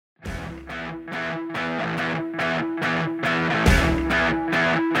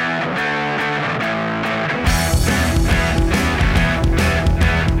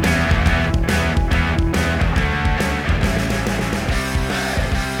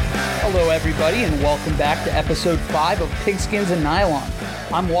Hello, everybody, and welcome back to episode 5 of Pigskins and Nylon.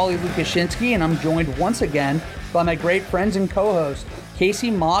 I'm Wally Lukashinsky, and I'm joined once again by my great friends and co-hosts,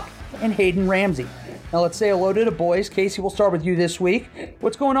 Casey Mock and Hayden Ramsey. Now, let's say hello to the boys. Casey, we'll start with you this week.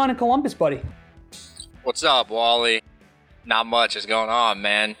 What's going on in Columbus, buddy? What's up, Wally? Not much is going on,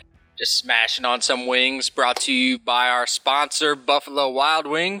 man. Just smashing on some wings, brought to you by our sponsor, Buffalo Wild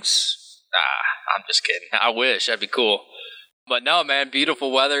Wings. I'm just kidding. I wish. That'd be cool. But no, man,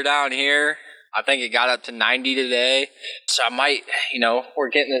 beautiful weather down here. I think it got up to 90 today. So I might, we're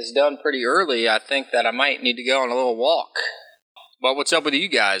getting this done pretty early. I think that I might need to go on a little walk. But what's up with you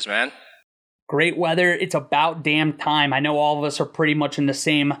guys, man? Great weather. It's about damn time. I know all of us are pretty much in the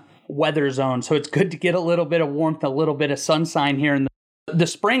same weather zone, so it's good to get a little bit of warmth, a little bit of sunshine here in the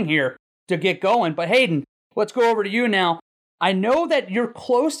spring here to get going. But Hayden, let's go over to you now. I know that you're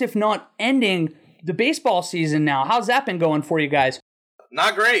close, if not ending, the baseball season now. How's that been going for you guys?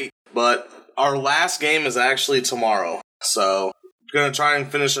 Not great, but our last game is actually tomorrow. So, going to try and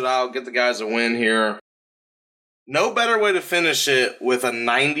finish it out, get the guys a win here. No better way to finish it with a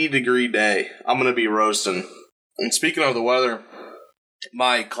 90-degree day. I'm going to be roasting. And speaking of the weather,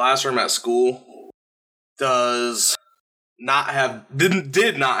 my classroom at school did not have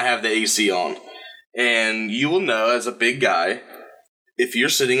the AC on. And you will know, as a big guy, if you're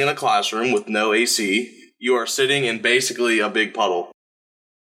sitting in a classroom with no AC, you are sitting in basically a big puddle.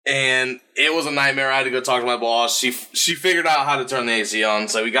 And it was a nightmare. I had to go talk to my boss. She figured out how to turn the AC on,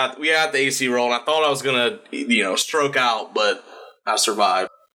 so we got the AC rolling. I thought I was gonna, stroke out, but I survived.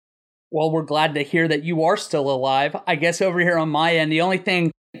 Well, we're glad to hear that you are still alive. I guess over here on my end, the only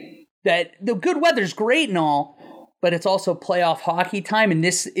thing that the good weather's great and all, but it's also playoff hockey time, and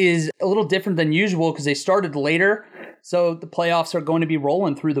this is a little different than usual because they started later. So the playoffs are going to be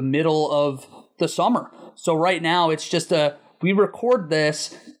rolling through the middle of the summer. So right now it's just we record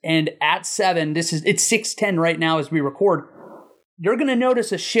this, and at 7, it's 6:10 right now as we record. You're going to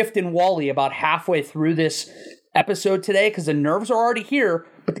notice a shift in Wally about halfway through this episode today because the nerves are already here,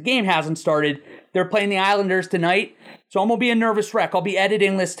 but the game hasn't started. They're playing the Islanders tonight, so I'm going to be a nervous wreck. I'll be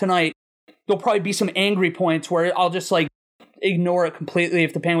editing this tonight. There'll probably be some angry points where I'll just ignore it completely.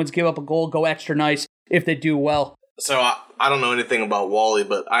 If the Penguins give up a goal, go extra nice if they do well. So I don't know anything about Wally,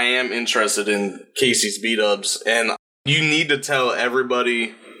 but I am interested in Casey's B-Dubs, and you need to tell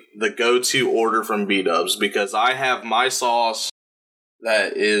everybody the go-to order from B-Dubs, because I have my sauce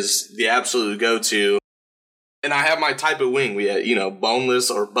that is the absolute go-to, and I have my type of wing. We have, boneless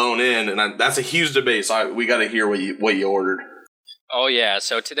or bone-in, and that's a huge debate, so we got to hear what you ordered. Oh, yeah.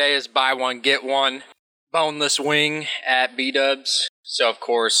 So today is buy one, get one boneless wing at B-Dubs. So, of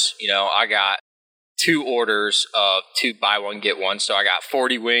course, I got 2 orders of 2 buy one, get one. So I got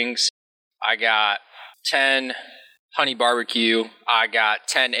 40 wings. I got 10 honey barbecue. I got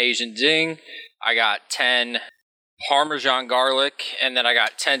 10 Asian zing. I got 10 Parmesan garlic. And then I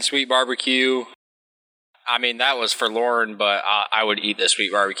got 10 sweet barbecue. I mean, that was for Lauren, but I would eat the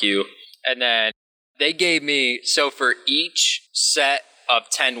sweet barbecue. And then they gave me, so for each set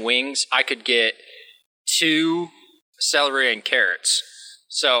of 10 wings, I could get 2 celery and carrots.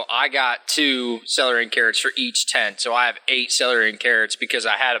 So I got 2 celery and carrots for each 10. So I have 8 celery and carrots because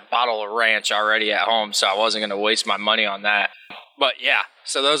I had a bottle of ranch already at home, so I wasn't going to waste my money on that. But yeah,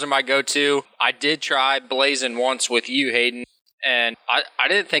 so those are my go-to. I did try blazing once with you, Hayden, and I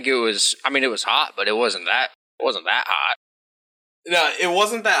didn't think it was, it was hot, but it wasn't that hot. No, it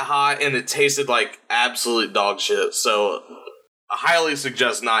wasn't that hot, and it tasted like absolute dog shit, so I highly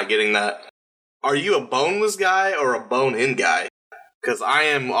suggest not getting that. Are you a boneless guy or a bone-in guy? Because I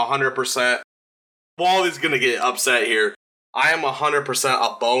am 100%, Wally's going to get upset here. I am 100%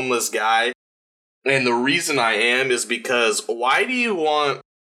 a boneless guy. And the reason I am is because why do you want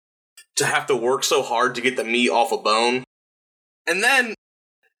to have to work so hard to get the meat off a bone? And then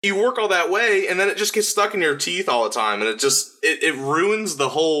you work all that way, and then it just gets stuck in your teeth all the time. And it ruins the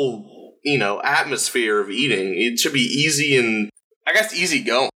whole, atmosphere of eating. It should be easy and, I guess, easy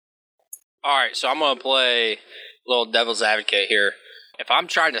going. All right, so I'm going to play a little devil's advocate here. If I'm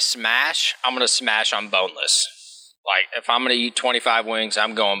trying to smash, I'm going to smash on boneless. Like, if I'm going to eat 25 wings,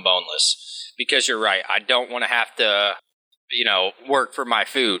 I'm going boneless. Because you're right, I don't want to have to, work for my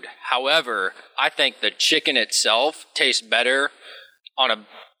food. However, I think the chicken itself tastes better on a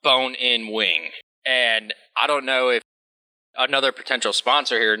bone-in wing. And I don't know if another potential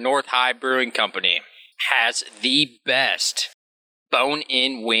sponsor here, North High Brewing Company, has the best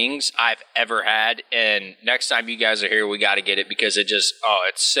bone-in wings I've ever had, and next time you guys are here, we got to get it because it's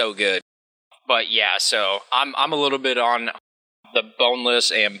so good. But yeah, so I'm a little bit on the boneless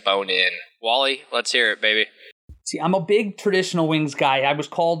and bone-in. Wally, let's hear it, baby. See, I'm a big traditional wings guy. I was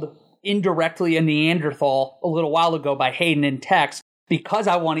called indirectly a Neanderthal a little while ago by Hayden in text because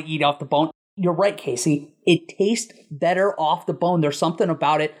I want to eat off the bone. You're right, Casey. It tastes better off the bone. There's something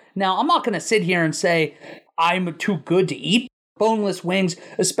about it. Now, I'm not going to sit here and say I'm too good to eat boneless wings,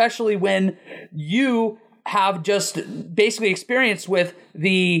 especially when you have just basically experience with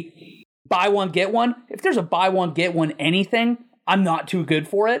the buy one, get one. If there's a buy one, get one anything, I'm not too good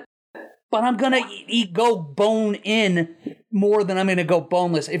for it. But I'm going to go bone in more than I'm going to go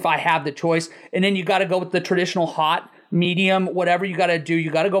boneless if I have the choice. And then you got to go with the traditional hot, medium, whatever you got to do. You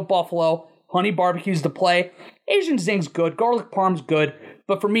got to go buffalo. Honey barbecue's the play. Asian zing's good. Garlic parm's good.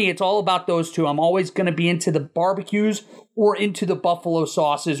 But for me, it's all about those two. I'm always going to be into the barbecues or into the buffalo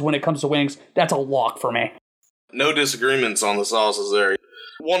sauces when it comes to wings. That's a lock for me. No disagreements on the sauces there.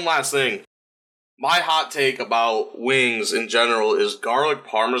 One last thing. My hot take about wings in general is garlic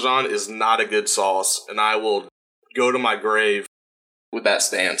parmesan is not a good sauce, and I will go to my grave with that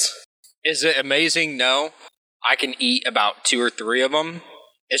stance. Is it amazing? No. I can eat about 2 or 3 of them.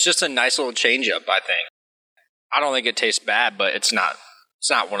 It's just a nice little change-up, I think. I don't think it tastes bad, but it's not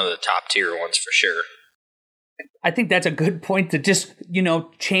one of the top tier ones for sure. I think that's a good point to just,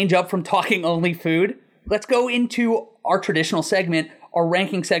 change up from talking only food. Let's go into our traditional segment, our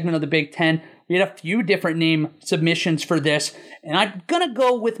ranking segment of the Big Ten. We had a few different name submissions for this, and I'm going to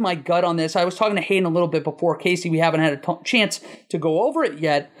go with my gut on this. I was talking to Hayden a little bit before. Casey, we haven't had a chance to go over it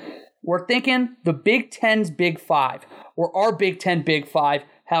yet. We're thinking the Big Ten's Big Five, or our Big Ten Big Five,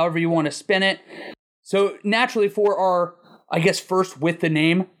 however you want to spin it. So naturally for our, first with the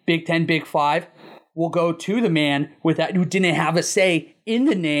name, Big Ten Big Five, we'll go to the man with that who didn't have a say in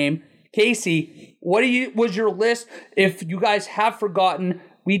the name. Casey, what was your list? If you guys have forgotten,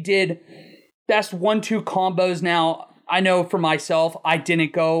 we did best 1-2 combos. Now, I know for myself, I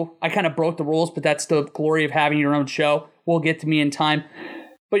didn't go. I kind of broke the rules, but that's the glory of having your own show. We'll get to me in time.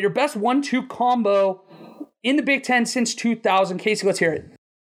 But your best 1-2 combo in the Big Ten since 2000. Casey, let's hear it.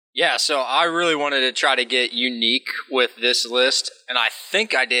 Yeah, so I really wanted to try to get unique with this list, and I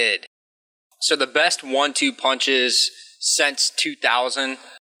think I did. So the best 1-2 punches since 2000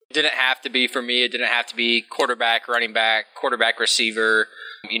 didn't have to be for me. It didn't have to be quarterback, running back, quarterback, receiver,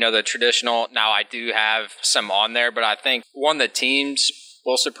 the traditional. Now I do have some on there, but I think one of the teams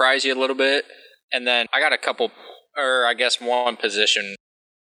will surprise you a little bit. And then I got a couple, or I guess one position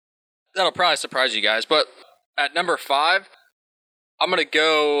that'll probably surprise you guys. But at number 5, I'm going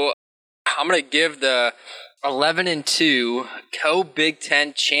to give the 11-2 co-Big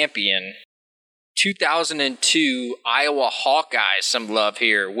Ten champion 2002 Iowa Hawkeyes some love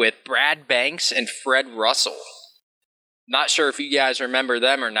here with Brad Banks and Fred Russell. Not sure if you guys remember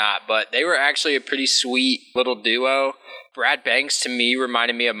them or not, but they were actually a pretty sweet little duo. Brad Banks, to me,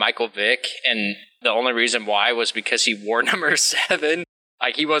 reminded me of Michael Vick, and the only reason why was because he wore number 7.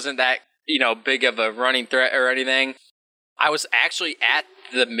 Like, he wasn't that, big of a running threat or anything. I was actually at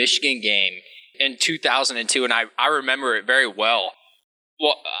the Michigan game in 2002, and I remember it very well.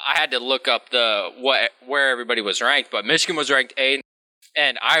 Well, I had to look up where everybody was ranked, but Michigan was ranked 8th,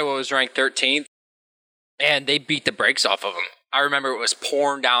 and Iowa was ranked 13th, and they beat the brakes off of them. I remember it was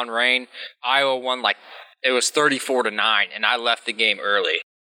pouring down rain. Iowa won it was 34-9, and I left the game early.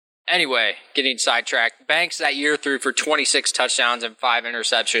 Anyway, getting sidetracked, Banks that year threw for 26 touchdowns and 5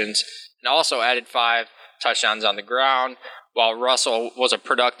 interceptions, and also added 5 touchdowns on the ground, while Russell was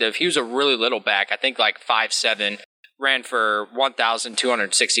he was a really little back, I think 5'7", ran for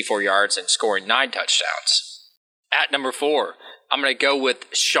 1,264 yards and scoring 9 touchdowns. At number 4, I'm going to go with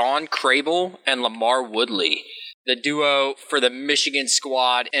Sean Crable and Lamar Woodley, the duo for the Michigan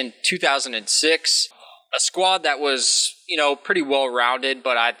squad in 2006. A squad that was, pretty well-rounded,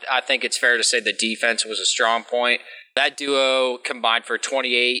 but I think it's fair to say the defense was a strong point. That duo combined for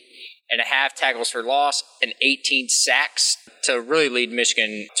 28 and a half tackles for loss and 18 sacks to really lead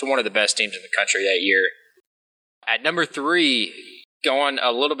Michigan to one of the best teams in the country that year. At number 3, going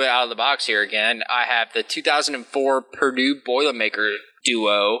a little bit out of the box here again, I have the 2004 Purdue Boilermaker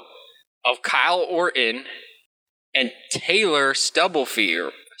duo of Kyle Orton and Taylor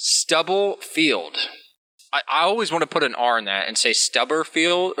Stubblefield. I always want to put an R in that and say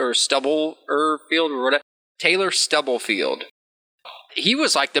Stubberfield or Stubblefield or whatever. Taylor Stubblefield. He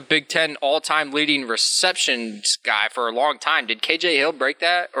was the Big Ten all-time leading receptions guy for a long time. Did KJ Hill break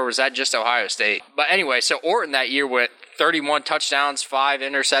that, or was that just Ohio State? But anyway, so Orton that year went 31 touchdowns, 5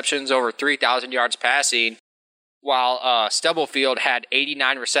 interceptions, over 3,000 yards passing, while Stubblefield had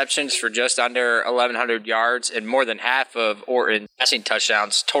 89 receptions for just under 1,100 yards and more than half of Orton's passing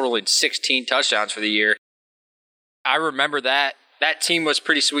touchdowns, totaling 16 touchdowns for the year. I remember that that team was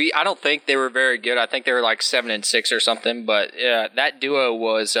pretty sweet. I don't think they were very good. I think they were like 7-6 or something. But yeah, that duo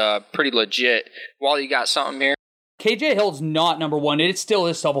was pretty legit. Wally, you got something here? KJ Hill's not number one. It still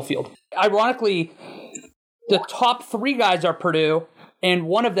is Stubblefield. Ironically, the top three guys are Purdue, and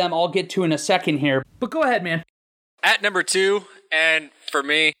one of them I'll get to in a second here. But go ahead, man. At number 2, and for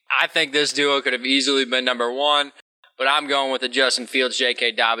me, I think this duo could have easily been number 1, but I'm going with the Justin Fields,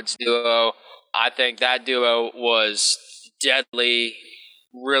 J.K. Dobbins duo. I think that duo was deadly,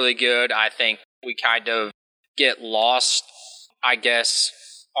 really good. I think we kind of get lost, I guess,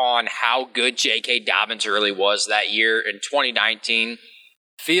 on how good J.K. Dobbins really was that year in 2019.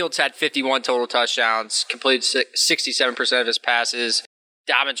 Fields had 51 total touchdowns, completed 67% of his passes.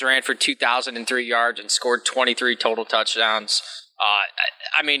 Dobbins ran for 2,003 yards and scored 23 total touchdowns.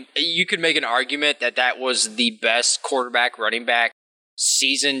 I mean, you could make an argument that that was the best quarterback running back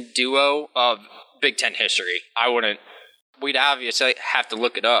season duo of Big Ten history. We'd obviously have to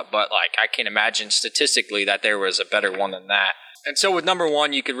look it up, but like I can't imagine statistically that there was a better one than that. And so with number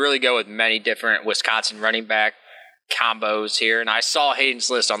 1, you could really go with many different Wisconsin running back combos here. And I saw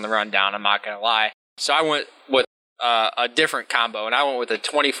Hayden's list on the rundown, I'm not going to lie. So I went with a different combo, and I went with a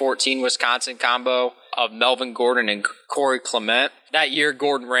 2014 Wisconsin combo of Melvin Gordon and Corey Clement. That year,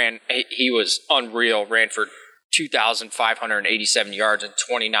 Gordon he was unreal, ran for 2,587 yards and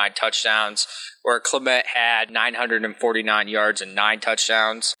 29 touchdowns, where Clement had 949 yards and 9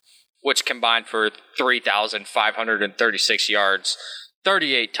 touchdowns, which combined for 3,536 yards,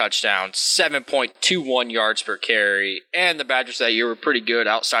 38 touchdowns, 7.21 yards per carry, and the Badgers that year were pretty good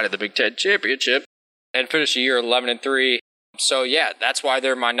outside of the Big Ten Championship, and finished the year 11-3. So yeah, that's why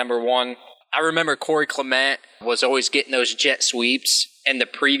they're my number 1. I remember Corey Clement was always getting those jet sweeps in the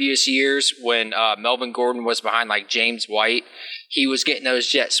previous years when Melvin Gordon was behind like James White. He was getting those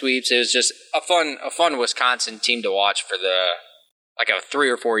jet sweeps. It was just a fun Wisconsin team to watch for like a 3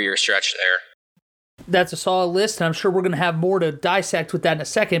 or 4 year stretch there. That's a solid list, and I'm sure we're going to have more to dissect with that in a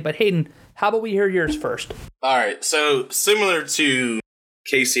second. But Hayden, how about we hear yours first? All right, so similar to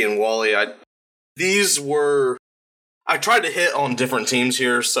Casey and Wally, I tried to hit on different teams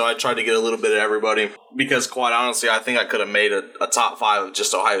here, so I tried to get a little bit of everybody, because quite honestly, I think I could have made a top 5 of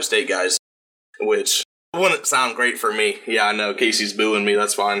just Ohio State guys, which wouldn't sound great for me. Yeah, I know, Casey's booing me,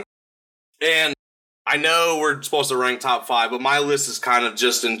 that's fine. And I know we're supposed to rank top 5, but my list is kind of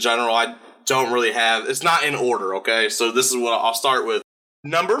just in general. I don't really have, it's not in order, okay? So this is what I'll start with.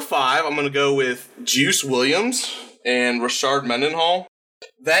 Number 5, I'm going to go with Juice Williams and Rashard Mendenhall.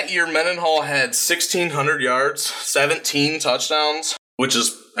 That year, Mendenhall had 1,600 yards, 17 touchdowns, which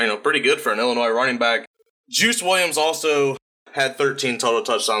is, pretty good for an Illinois running back. Juice Williams also had 13 total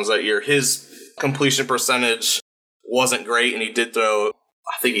touchdowns that year. His completion percentage wasn't great, and he did throw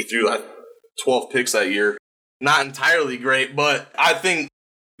 12 picks that year. Not entirely great, but I think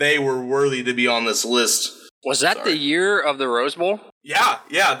they were worthy to be on this list. Was that the year of the Rose Bowl? Yeah,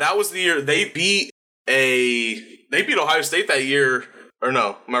 that was the year. They beat Ohio State that year. Or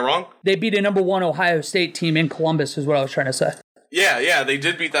no, am I wrong? They beat a number 1 Ohio State team in Columbus is what I was trying to say. Yeah, they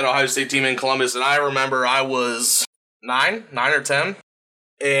did beat that Ohio State team in Columbus, and I remember I was 9 or 10,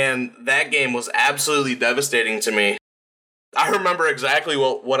 and that game was absolutely devastating to me. I remember exactly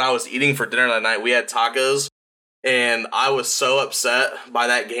what I was eating for dinner that night. We had tacos, and I was so upset by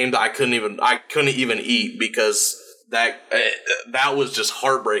that game that I couldn't even eat, because that was just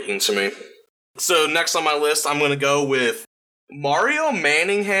heartbreaking to me. So next on my list, I'm going to go with Mario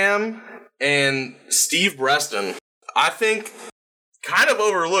Manningham and Steve Breston. I think kind of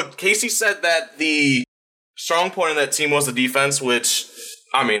overlooked. Casey said that the strong point of that team was the defense, which,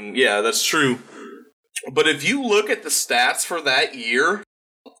 yeah, that's true. But if you look at the stats for that year,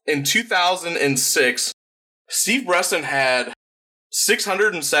 in 2006, Steve Breston had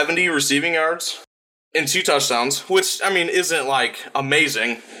 670 receiving yards and 2 touchdowns, which, isn't,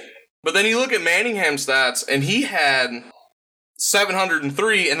 amazing. But then you look at Manningham's stats, and he had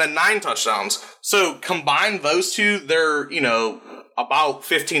 703 and then 9 touchdowns. So combine those two, they're, about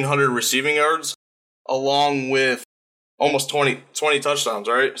 1,500 receiving yards along with almost 20 touchdowns,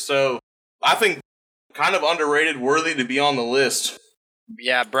 right? So I think kind of underrated, worthy to be on the list.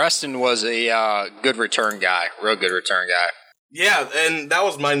 Yeah, Breston was a good return guy, real good return guy. Yeah, and that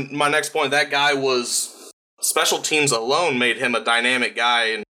was my next point. That guy was, special teams alone made him a dynamic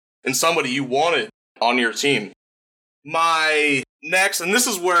guy and somebody you wanted on your team. My next, and this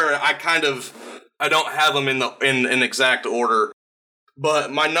is where I don't have them in exact order,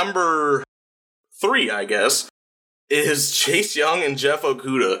 but my number 3, I guess, is Chase Young and Jeff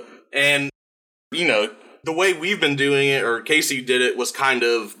Okudah. And, the way we've been doing it, or Casey did it, was kind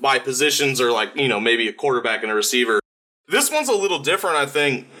of by positions, or maybe a quarterback and a receiver. This one's a little different, I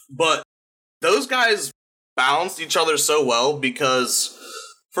think, but those guys balanced each other so well because,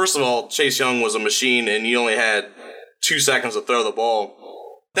 first of all, Chase Young was a machine and you only had 2 seconds to throw the ball.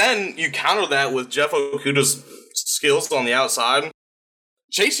 Then you counter that with Jeff Okudah's skills on the outside.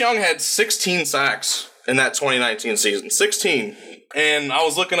 Chase Young had 16 sacks in that 2019 season. 16. And I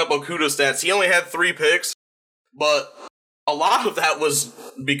was looking up Okudah's stats. He only had 3 picks, but a lot of that was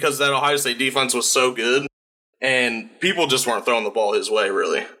because that Ohio State defense was so good, and people just weren't throwing the ball his way,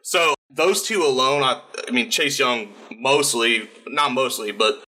 really. So those two alone, I mean, Chase Young not mostly,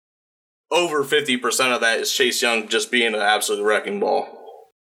 but over 50% of that is Chase Young just being an absolute wrecking ball.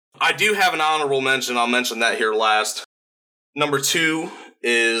 I do have an honorable mention. I'll mention that here last. Number 2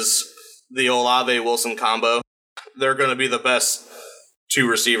 is the Olave-Wilson combo. They're going to be the best 2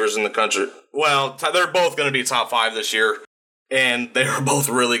 receivers in the country. Well, they're both going to be top 5 this year, and they were both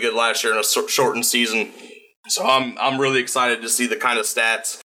really good last year in a shortened season. So I'm really excited to see the kind of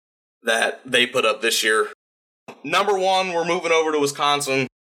stats that they put up this year. Number 1, we're moving over to Wisconsin.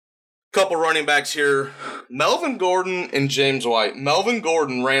 Couple running backs here. Melvin Gordon and James White. Melvin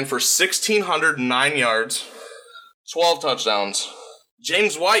Gordon ran for 1,609 yards, 12 touchdowns.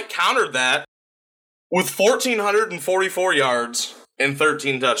 James White countered that with 1,444 yards and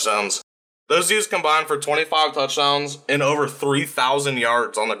 13 touchdowns. Those dudes combined for 25 touchdowns and over 3,000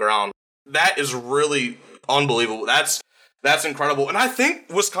 yards on the ground. That is really unbelievable. That's incredible. And I think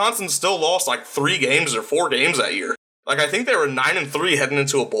Wisconsin still lost like 3 games or 4 games that year. Like, I think they were 9-3 heading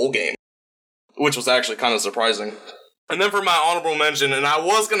into a bowl game, which was actually kind of surprising. And then for my honorable mention, and I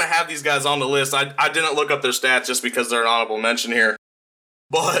was going to have these guys on the list. I didn't look up their stats just because they're an honorable mention here.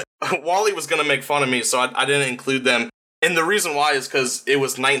 But Wally was going to make fun of me, so I didn't include them. And the reason why is because it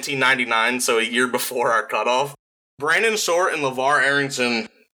was 1999, so a year before our cutoff. Brandon Short and LeVar Arrington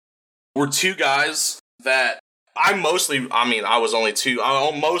were 2 guys that I was only 2.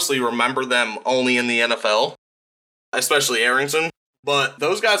 I mostly remember them only in the NFL, especially Arrington. But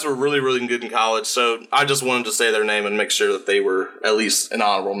those guys were really, really good in college, so I just wanted to say their name and make sure that they were at least an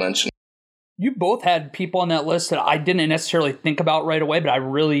honorable mention. You both had people on that list that I didn't necessarily think about right away, but I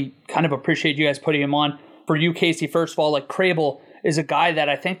really kind of appreciate you guys putting him on. For you, Casey, first of all, like Crable is a guy that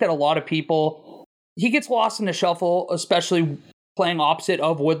I think that a lot of people, he gets lost in the shuffle, especially playing opposite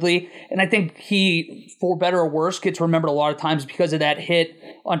of Woodley. And I think he, for better or worse, gets remembered a lot of times because of that hit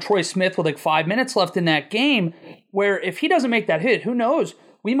on Troy Smith with like 5 minutes left in that game, where if he doesn't make that hit, who knows?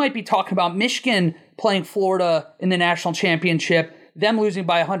 We might be talking about Michigan playing Florida in the national championship, them losing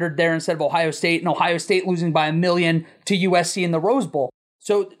by 100 there instead of Ohio State, and Ohio State losing by 1 million to USC in the Rose Bowl.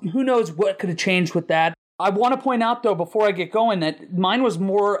 So who knows what could have changed with that. I want to point out, though, before I get going, that mine was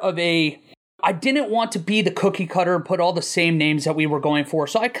more of I didn't want to be the cookie cutter and put all the same names that we were going for.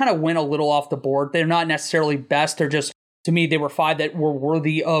 So I kind of went a little off the board. They're not necessarily best. They're just, to me, they were 5 that were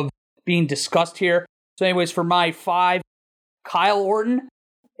worthy of being discussed here. So anyways, for my 5, Kyle Orton.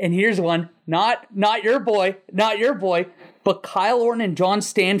 And here's one, not your boy, but Kyle Orton and John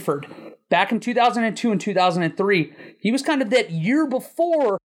Stanford. Back in 2002 and 2003, he was kind of that year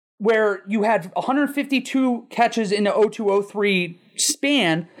before where you had 152 catches in the 02-03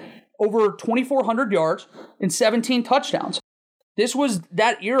 span, over 2,400 yards and 17 touchdowns. This was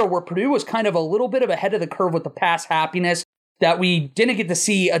that era where Purdue was kind of a little bit of ahead of the curve with the pass happiness that we didn't get to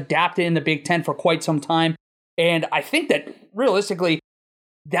see adapted in the Big Ten for quite some time. And I think that realistically,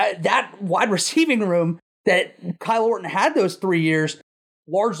 that wide receiving room that Kyle Orton had those 3 years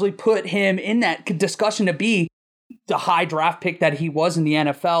largely put him in that discussion to be the high draft pick that he was in the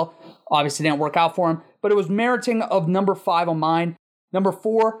NFL. Obviously didn't work out for him, but it was meriting of number 5 on mine. Number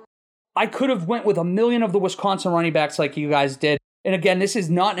 4, I could have went with 1 million of the Wisconsin running backs like you guys did. And again, this is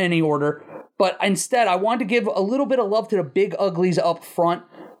not in any order, but instead I wanted to give a little bit of love to the big uglies up front.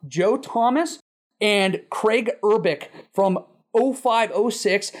 Joe Thomas and Craig Urbick from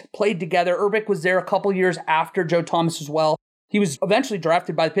 05-06 played together. Urbick was there a couple years after Joe Thomas as well. He was eventually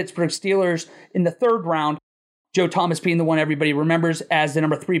drafted by the Pittsburgh Steelers in the 3rd round. Joe Thomas being the one everybody remembers as the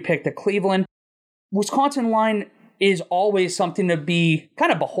number 3 pick to Cleveland. Wisconsin line is always something to be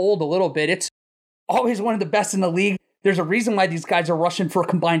kind of behold a little bit. It's always one of the best in the league. There's a reason why these guys are rushing for a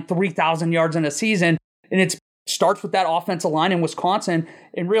combined 3,000 yards in a season, and it starts with that offensive line in Wisconsin.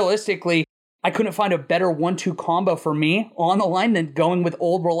 And realistically, I couldn't find a better 1-2 combo for me on the line than going with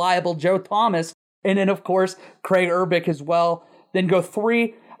old, reliable Joe Thomas. And then, of course, Craig Urbick as well. Then go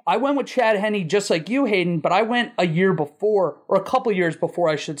 3. I went with Chad Henne just like you, Hayden, but I went a year before, or a couple years before,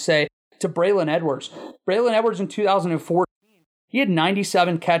 I should say, to Braylon Edwards. Braylon Edwards in 2014, he had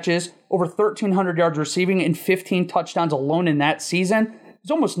 97 catches, over 1,300 yards receiving, and 15 touchdowns alone in that season.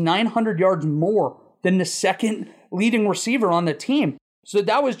 It's almost 900 yards more than the second leading receiver on the team. So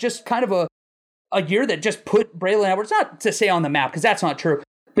that was just kind of a year that just put Braylon Edwards, not to say on the map, because that's not true,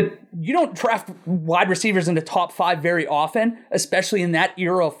 but you don't draft wide receivers in the top 5 very often, especially in that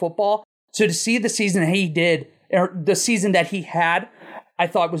era of football. So to see the season he did, or the season that he had, I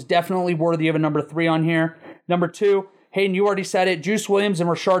thought was definitely worthy of a number 3 on here. Number 2, Hayden, you already said it, Juice Williams and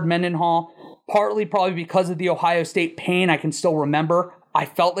Rashard Mendenhall, partly probably because of the Ohio State pain I can still remember. I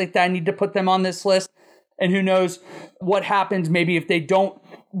felt like that I need to put them on this list. And who knows what happens maybe if they don't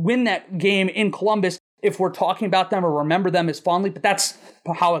win that game in Columbus, if we're talking about them or remember them as fondly, but that's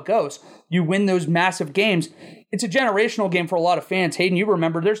how it goes. You win those massive games. It's a generational game for a lot of fans. Hayden, you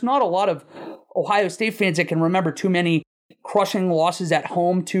remember, there's not a lot of Ohio State fans that can remember too many crushing losses at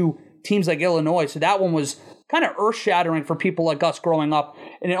home to teams like Illinois. So that one was kind of earth-shattering for people like us growing up.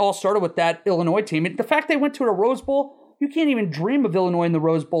 And it all started with that Illinois team. And the fact they went to a Rose Bowl, you can't even dream of Illinois in the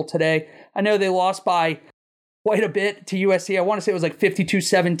Rose Bowl today. I know they lost by quite a bit to USC. I want to say it was like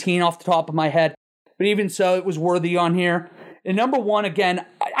 52-17 off the top of my head. But even so, it was worthy on here. And number 1, again,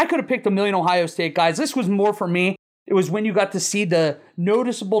 I could have picked a million Ohio State guys. This was more for me. It was when you got to see the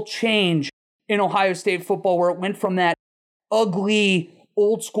noticeable change in Ohio State football, where it went from that ugly,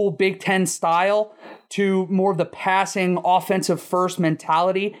 old school Big Ten style to more of the passing, offensive first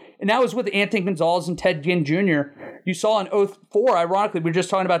mentality. And that was with Anthony Gonzalez and Ted Ginn Jr. You saw in 2004, ironically, we were just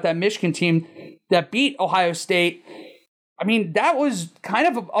talking about that Michigan team that beat Ohio State. I mean, that was kind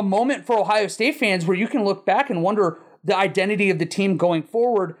of a moment for Ohio State fans where you can look back and wonder the identity of the team going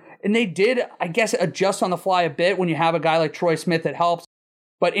forward. And they did, I guess, adjust on the fly a bit when you have a guy like Troy Smith that helps.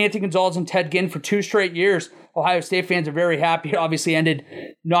 But Anthony Gonzalez and Ted Ginn for 2 straight years, Ohio State fans are very happy. It obviously ended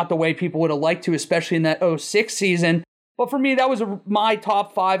not the way people would have liked to, especially in that 2006 season. But for me, that was my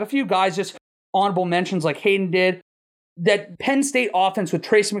top 5. A few guys, just honorable mentions like Hayden did. That Penn State offense with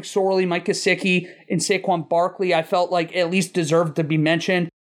Trace McSorley, Mike Gesicki, and Saquon Barkley, I felt like at least deserved to be mentioned.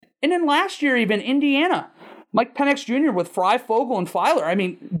 And then last year, even Indiana, Mike Penix Jr. with Fry, Fogel, and Filer. I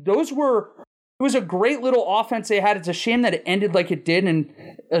mean, it was a great little offense they had. It's a shame that it ended like it did in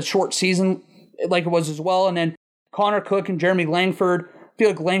a short season like it was as well. And then Connor Cook and Jeremy Langford. I feel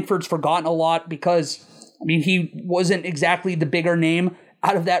like Langford's forgotten a lot because, I mean, he wasn't exactly the bigger name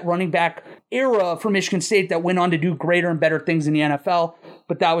out of that running back era for Michigan State that went on to do greater and better things in the NFL,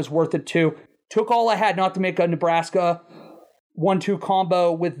 but that was worth it too. Took all I had not to make a Nebraska 1-2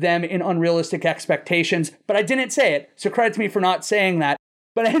 combo with them in unrealistic expectations, but I didn't say it, so credit to me for not saying that.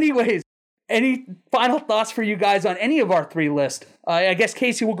 But anyways, any final thoughts for you guys on any of our 3 lists? I guess,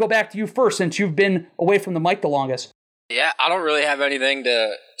 Casey, we'll go back to you first since you've been away from the mic the longest. Yeah, I don't really have anything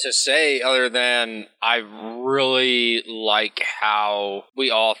to say other than I really like how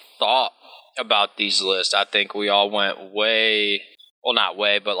we all thought about these lists. I think we all went not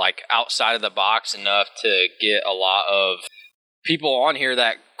way, but like outside of the box enough to get a lot of people on here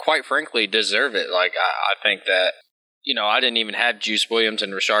that quite frankly deserve it. Like I think that, I didn't even have Juice Williams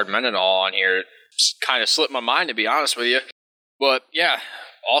and Rashard Mendenhall on here. It's kind of slipped my mind, to be honest with you. But yeah,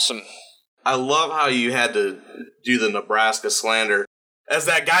 awesome. I love how you had to do the Nebraska slander. As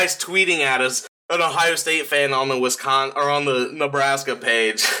that guy's tweeting at us, an Ohio State fan on the Wisconsin or on the Nebraska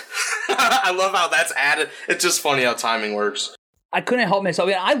page. I love how that's added. It's just funny how timing works. I couldn't help myself.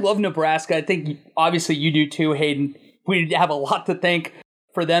 I love Nebraska. I think obviously you do too, Hayden. We have a lot to thank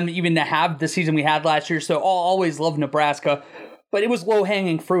for them even to have the season we had last year. So I'll always love Nebraska. But it was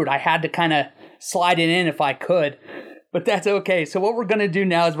low-hanging fruit. I had to kind of slide it in if I could. But that's okay. So what we're going to do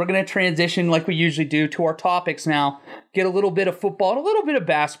now is we're going to transition like we usually do to our topics now. Get a little bit of football and a little bit of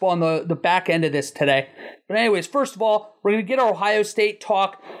basketball on the back end of this today. But anyways, first of all, we're going to get our Ohio State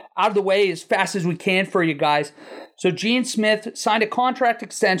talk out of the way as fast as we can for you guys. So Gene Smith signed a contract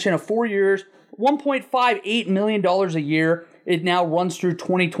extension of 4 years, $1.58 million a year. It now runs through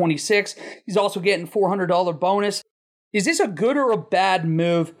 2026. He's also getting $400 bonus. Is this a good or a bad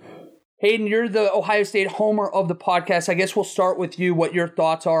move? Hayden, you're the Ohio State homer of the podcast. I guess we'll start with you, what your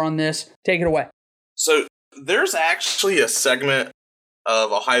thoughts are on this. Take it away. So there's actually a segment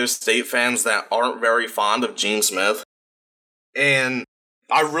of Ohio State fans that aren't very fond of Gene Smith. And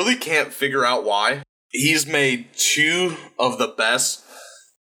I really can't figure out why. He's made 2 of the best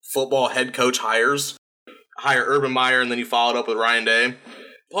football head coach hires. Hired Urban Meyer, and then he followed up with Ryan Day.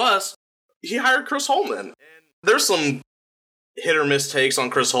 Plus, he hired Chris Holtmann. There's some hit or miss takes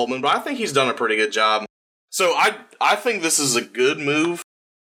on Chris Holtmann, but I think he's done a pretty good job. So I think this is a good move.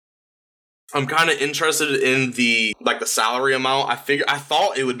 I'm kind of interested in the salary amount. I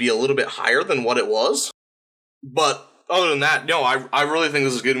thought it would be a little bit higher than what it was. But other than that, no, I really think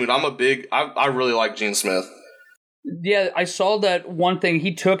this is a good move. I really like Gene Smith. Yeah, I saw that one thing.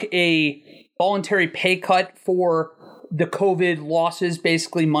 He took a voluntary pay cut for the COVID losses,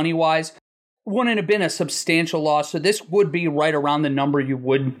 basically money-wise, wouldn't have been a substantial loss. So this would be right around the number you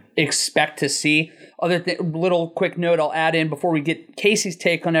would expect to see. Little quick note I'll add in before we get Casey's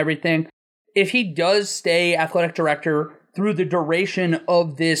take on everything. If he does stay athletic director through the duration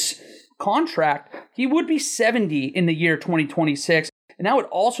of this contract, he would be 70 in the year 2026. And that would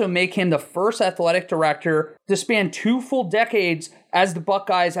also make him the first athletic director to span 2 full decades as the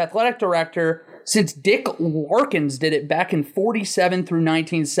Buckeyes athletic director since Dick Larkins did it back in 47 through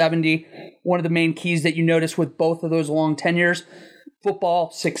 1970. One of the main keys that you notice with both of those long tenures, football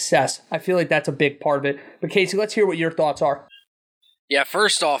success. I feel like that's a big part of it. But Casey, let's hear what your thoughts are. Yeah,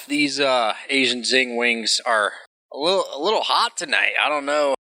 first off, these Asian Zing wings are a little hot tonight. I don't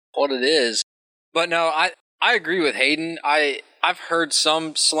know what it is. But no, I agree with Hayden. I've heard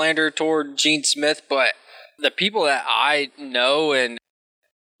some slander toward Gene Smith, but the people that I know and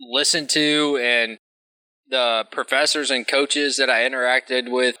listen to and the professors and coaches that I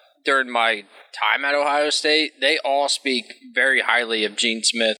interacted with during my time at Ohio State, they all speak very highly of Gene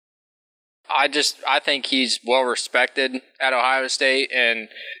Smith. I think he's well respected at Ohio State, and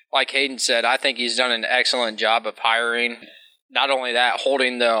like Hayden said, I think he's done an excellent job of hiring. Not only that,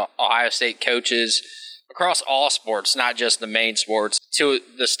 holding the Ohio State coaches across all sports, not just the main sports, to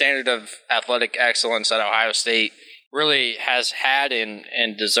the standard of athletic excellence that Ohio State really has had and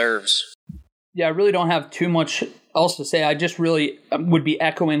deserves. Yeah, I really don't have too much else to say. I just really would be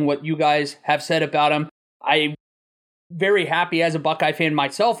echoing what you guys have said about him. I'm very happy as a Buckeye fan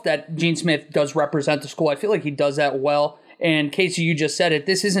myself that Gene Smith does represent the school. I feel like he does that well. And Casey, you just said it.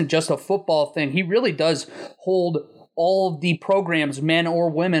 This isn't just a football thing. He really does hold all of the programs, men or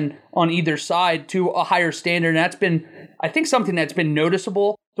women, on either side to a higher standard. And that's been, I think, something that's been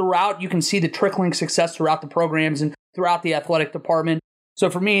noticeable throughout. You can see the trickling success throughout the programs and throughout the athletic department. So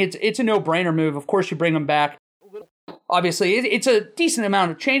for me, it's a no-brainer move. Of course, you bring them back. Obviously, it's a decent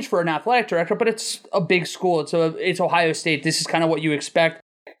amount of change for an athletic director, but it's a big school. It's Ohio State. This is kind of what you expect.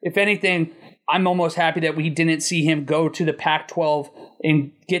 If anything, I'm almost happy that we didn't see him go to the Pac-12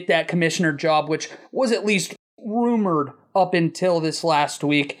 and get that commissioner job, which was at least rumored up until this last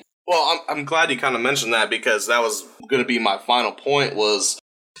week. Well, I'm glad you kind of mentioned that, because that was going to be my final point was,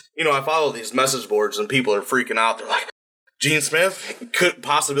 I follow these message boards and people are freaking out. They're like, Gene Smith could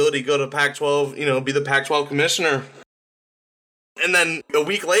possibility go to Pac-12, be the Pac-12 commissioner. And then a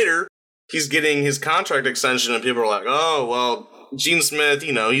week later, he's getting his contract extension and people are like, oh, well, Gene Smith,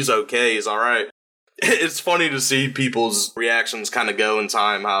 he's okay, he's all right. It's funny to see people's reactions kind of go in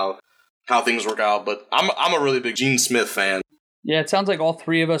time, how things work out. But I'm a really big Gene Smith fan. Yeah, it sounds like all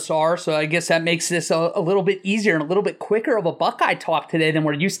three of us are, so I guess that makes this a little bit easier and a little bit quicker of a Buckeye talk today than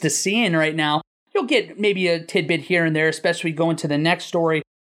we're used to seeing right now. You'll get maybe a tidbit here and there, especially going to the next story.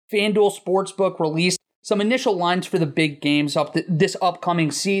 FanDuel Sportsbook released some initial lines for the big games of this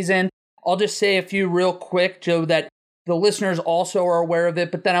upcoming season. I'll just say a few real quick so that the listeners also are aware of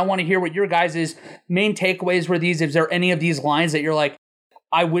it, but then I want to hear what your guys' main takeaways were these. Is there any of these lines that you're like,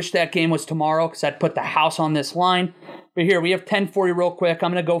 I wish that game was tomorrow because I'd put the house on this line? But here, we have 10 for you real quick.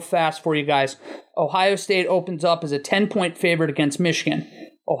 I'm going to go fast for you guys. Ohio State opens up as a 10-point favorite against Michigan.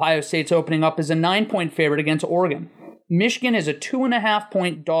 Ohio State's opening up as a 9-point favorite against Oregon. Michigan is a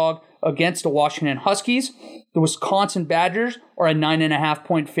 2.5-point dog against the Washington Huskies. The Wisconsin Badgers are a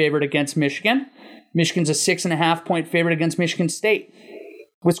 9.5-point favorite against Michigan. Michigan's a 6.5-point favorite against Michigan State.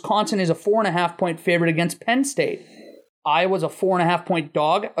 Wisconsin is a 4.5-point favorite against Penn State. Iowa's a 4.5-point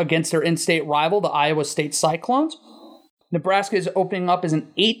dog against their in-state rival, the Iowa State Cyclones. Nebraska is opening up as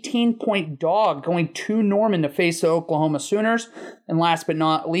an 18-point dog going to Norman to face the Oklahoma Sooners. And last but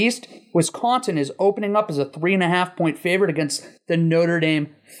not least, Wisconsin is opening up as a 3.5-point favorite against the Notre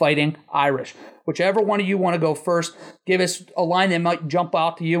Dame Fighting Irish. Whichever one of you want to go first, give us a line that might jump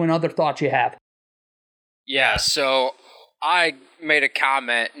out to you and other thoughts you have. Yeah, so I made a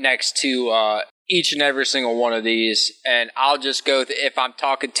comment next to each and every single one of these, and I'll just go, if I'm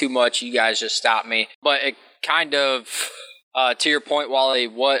talking too much, you guys just stop me. But it kind of, to your point, Wally,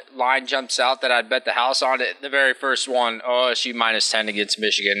 what line jumps out that I'd bet the house on it? The very first one, OSU minus 10 against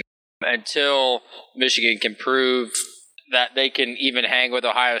Michigan. Until Michigan can prove that they can even hang with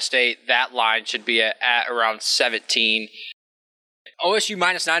Ohio State, that line should be at around 17. OSU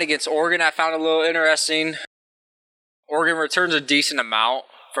minus 9 against Oregon, I found a little interesting. Oregon returns a decent amount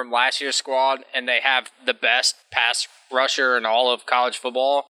from last year's squad, and they have the best pass rusher in all of college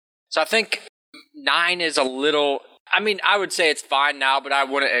football. So I think 9 is a little, I would say it's fine now, but I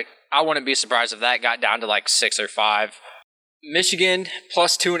wouldn't be surprised if that got down to like 6 or 5. Michigan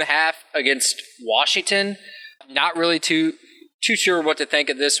plus 2.5 against Washington. Not really too too sure what to think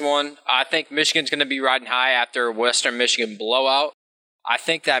of this one. I think Michigan's going to be riding high after a Western Michigan blowout. I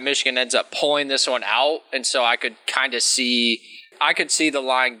think that Michigan ends up pulling this one out, and so I could see the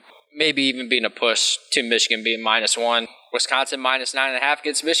line maybe even being a push to Michigan being -1. Wisconsin -9.5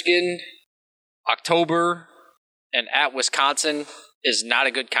 against Michigan. October and at Wisconsin is not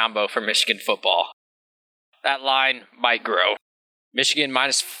a good combo for Michigan football. That line might grow. Michigan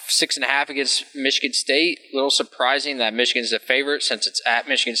 -6.5 against Michigan State. A little surprising that Michigan's the favorite since it's at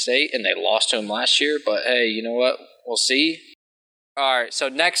Michigan State and they lost to them last year. But hey, you know what? We'll see. All right, so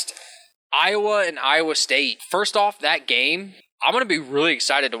next, Iowa and Iowa State. First off, that game, I'm going to be really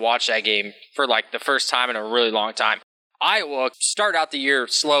excited to watch that game for like the first time in a really long time. Iowa started out the year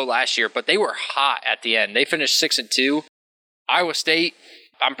slow last year, but they were hot at the end. They finished 6-2. Iowa State,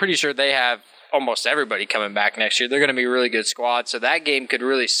 I'm pretty sure they have almost everybody coming back next year. They're going to be a really good squad. So that game could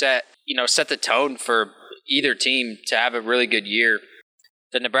really set the tone for either team to have a really good year.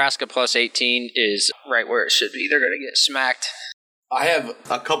 The Nebraska +18 is right where it should be. They're going to get smacked. I have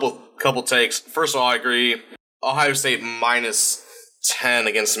a couple takes. First of all, I agree. Ohio State -10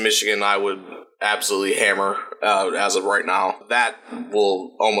 against Michigan, I would absolutely hammer as of right now. That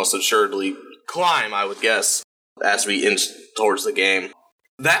will almost assuredly climb, I would guess, as we inch towards the game.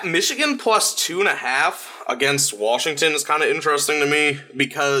 That Michigan +2.5 against Washington is kind of interesting to me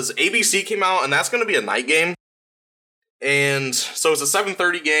because ABC came out, and that's going to be a night game. And so it's a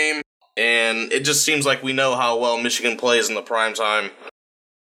 7:30 game, and it just seems like we know how well Michigan plays in the prime time.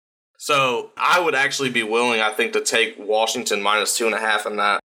 So I would actually be willing, I think, to take Washington -2.5 in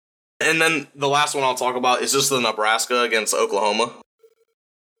that. And then the last one I'll talk about is just the Nebraska against Oklahoma.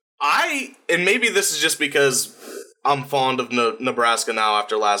 And maybe this is just because I'm fond of Nebraska now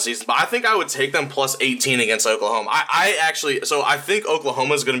after last season, but I think I would take them +18 against Oklahoma. I think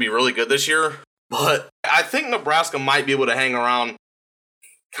Oklahoma is going to be really good this year, but I think Nebraska might be able to hang around,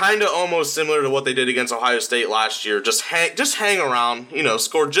 kind of almost similar to what they did against Ohio State last year. Just hang around,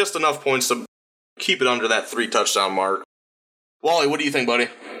 score just enough points to keep it under that 3-touchdown mark. Wally, what do you think, buddy?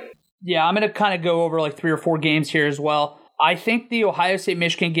 Yeah, I'm going to kind of go over like 3 or 4 games here as well. I think the Ohio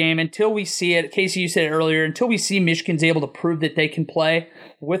State-Michigan game, until we see it, Casey, you said it earlier, until we see Michigan's able to prove that they can play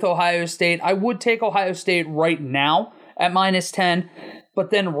with Ohio State, I would take Ohio State right now at -10. But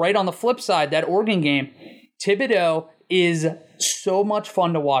then right on the flip side, that Oregon game, Thibodeau is so much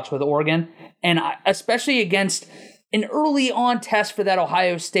fun to watch with Oregon, and especially against an early on test for that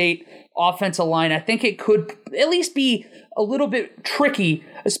Ohio State offensive line. I think it could at least be a little bit tricky,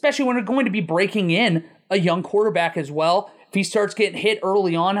 especially when we're going to be breaking in a young quarterback as well. If he starts getting hit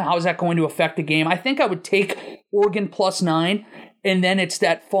early on, how is that going to affect the game? I think I would take Oregon +9, and then it's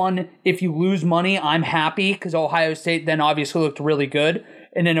that fun, if you lose money, I'm happy, because Ohio State then obviously looked really good.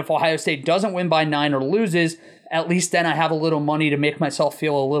 And then if Ohio State doesn't win by 9 or loses, at least then I have a little money to make myself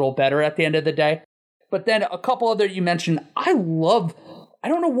feel a little better at the end of the day. But then a couple other you mentioned, I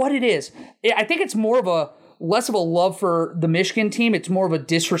don't know what it is. I think it's more of less of a love for the Michigan team. It's more of a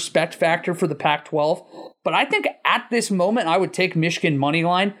disrespect factor for the Pac-12. But I think at this moment, I would take Michigan money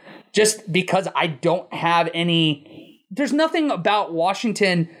line just because I don't have there's nothing about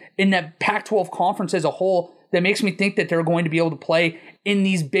Washington in that Pac-12 conference as a whole that makes me think that they're going to be able to play in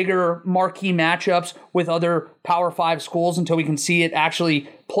these bigger marquee matchups with other Power 5 schools until we can see it actually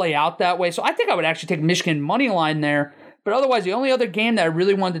play out that way. So I think I would actually take Michigan money line there. But otherwise, the only other game that I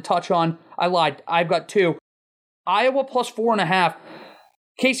really wanted to touch on, I lied. I've got 2. Iowa +4.5.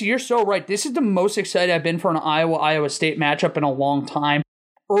 Casey, you're so right. This is the most excited I've been for an Iowa State matchup in a long time.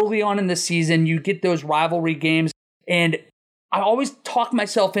 Early on in the season, you get those rivalry games, and I always talk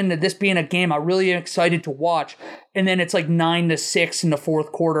myself into this being a game I really am excited to watch, and then it's like 9-6 in the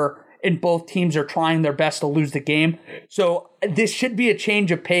fourth quarter, and both teams are trying their best to lose the game. So this should be a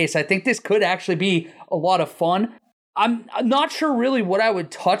change of pace. I think this could actually be a lot of fun. I'm not sure really what I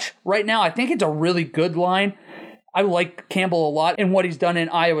would touch right now. I think it's a really good line. I like Campbell a lot and what he's done in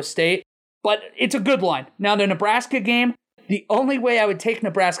Iowa State, but it's a good line. Now, the Nebraska game, the only way I would take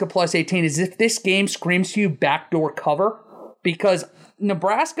Nebraska +18 is if this game screams to you backdoor cover, because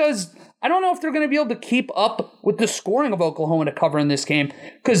Nebraska's, I don't know if they're going to be able to keep up with the scoring of Oklahoma to cover in this game,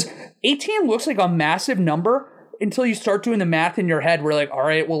 because 18 looks like a massive number until you start doing the math in your head. We're like, all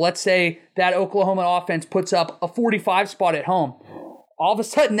right, well, let's say that Oklahoma offense puts up a 45 spot at home. All of a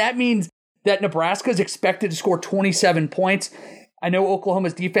sudden, that means that Nebraska is expected to score 27 points. I know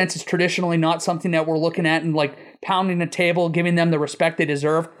Oklahoma's defense is traditionally not something that we're looking at and like pounding the table, giving them the respect they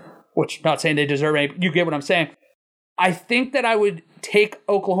deserve, which I'm not saying they deserve any, you get what I'm saying. I think that I would take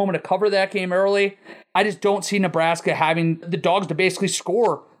Oklahoma to cover that game early. I just don't see Nebraska having the Dogs to basically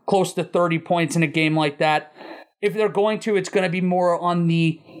score close to 30 points in a game like that. if they're going to, it's going to be more on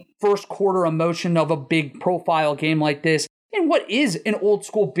the first quarter emotion of a big profile game like this in what is an old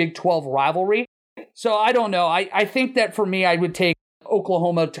school Big 12 rivalry. So I don't know. I think that for me, I would take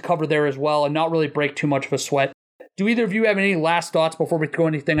Oklahoma to cover there as well and not really break too much of a sweat. Do either of you have any last thoughts before we go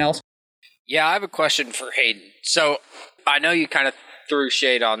anything else? Yeah, I have a question for Hayden. So I know you kind of threw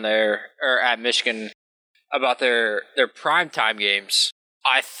shade on there or at Michigan about their primetime games.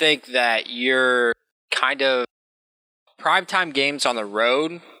 I think that you're kind of primetime games on the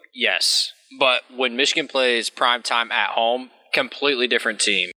road, yes. But when Michigan plays primetime at home, completely different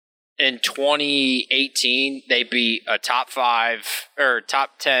team. In 2018, they beat a top 5 or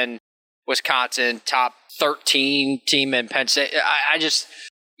top 10 Wisconsin, top 13 team in Penn State. I just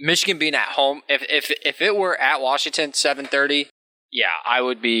Michigan being at home. If it were at Washington 7:30, yeah, I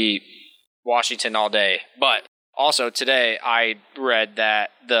would be Washington all day. But also today, I read that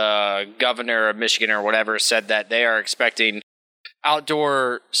the governor of Michigan or whatever said that they are expecting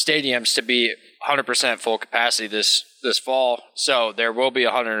outdoor stadiums to be 100% full capacity this fall. So there will be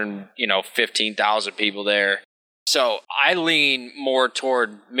 115,000 people there. So I lean more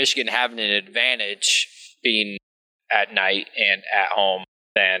toward Michigan having an advantage being at night and at home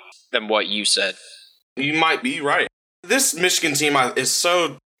than what you said. You might be right. This Michigan team is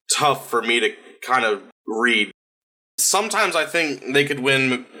so tough for me to kind of read. Sometimes I think they could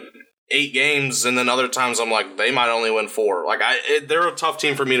win 8 games, and then other times I'm like, they might only win 4. They're a tough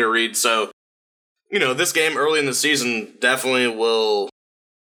team for me to read. So, this game early in the season definitely will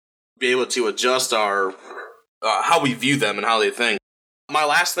be able to adjust our how we view them and how they think. My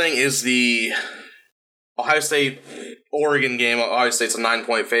last thing is the Ohio State-Oregon game. Ohio State's a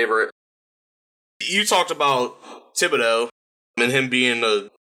 9-point favorite. You talked about Thibodeau and him being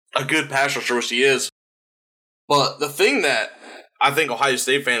a good pass rusher, which he is. But the thing that I think Ohio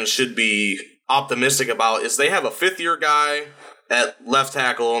State fans should be optimistic about is they have a 5th-year guy at left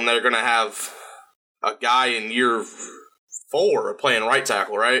tackle, and they're going to have a guy in year 4 playing right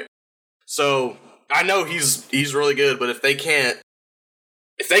tackle, right? So I know he's really good, but if they can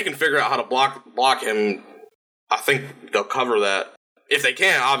figure out how to block him, I think they'll cover that. If they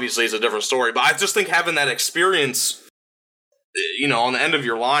can't, obviously it's a different story. But I just think having that experience, on the end of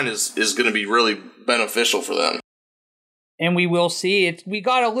your line is going to be really beneficial for them. And we will see. We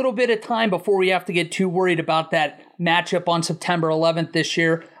got a little bit of time before we have to get too worried about that matchup on September 11th this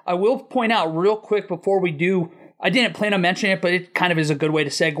year. I will point out real quick before we do, I didn't plan on mentioning it, but it kind of is a good way to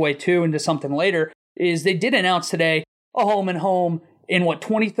segue too into something later, is they did announce today a home and home in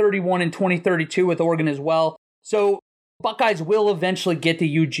 2031 and 2032 with Oregon as well. So Buckeyes will eventually get to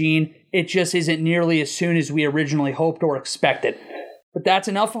Eugene. It just isn't nearly as soon as we originally hoped or expected. But that's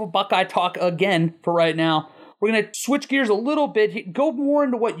enough of a Buckeye talk again for right now. We're going to switch gears a little bit, go more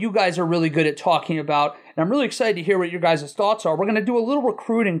into what you guys are really good at talking about. And I'm really excited to hear what your guys' thoughts are. We're going to do a little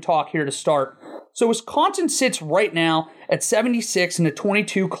recruiting talk here to start. So Wisconsin sits right now at 76 in the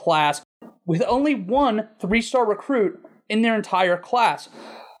 22 class with only one 3-star recruit in their entire class.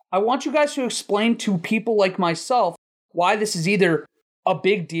 I want you guys to explain to people like myself why this is either a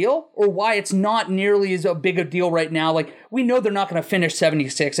big deal or why it's not nearly as a big a deal right now. We know they're not going to finish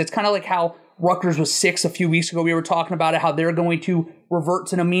 76. It's kind of like how Rutgers was 6 a few weeks ago. We were talking about it, how they're going to revert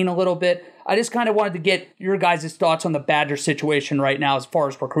to the mean a little bit. I just kind of wanted to get your guys' thoughts on the Badger situation right now as far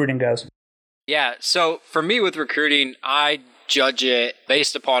as recruiting goes. Yeah, so for me with recruiting, I judge it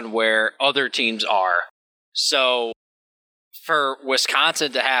based upon where other teams are. So for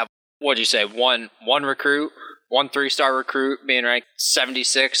Wisconsin to have, what'd you say, one recruit, one 3-star recruit being ranked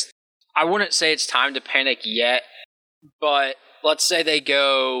 76th, I wouldn't say it's time to panic yet, but let's say they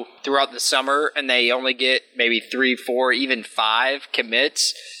go throughout the summer and they only get maybe 3, 4, even 5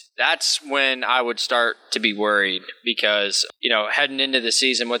 commits. That's when I would start to be worried because, heading into the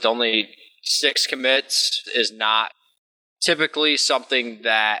season with only 6 commits is not typically something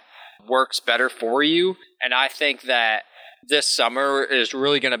that works better for you. And I think that this summer is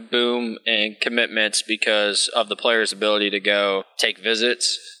really going to boom in commitments because of the players' ability to go take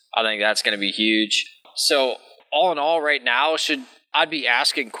visits. I think that's going to be huge. So all in all, right now, I'd be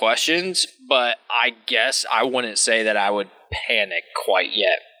asking questions, but I guess I wouldn't say that I would panic quite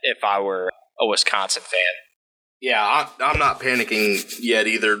yet if I were a Wisconsin fan. Yeah, I'm not panicking yet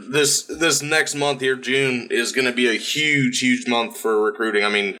either. This next month here, June, is going to be a huge month for recruiting. I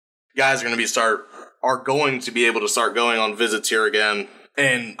mean, guys are going to be able to start going on visits here again,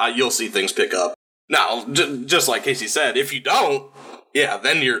 and you'll see things pick up. Now, just like Casey said, if you don't, yeah,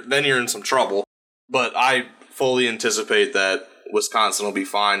 then you're in some trouble. But I fully anticipate that Wisconsin will be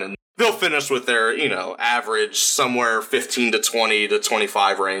fine, and they'll finish with their, average somewhere 15 to 20 to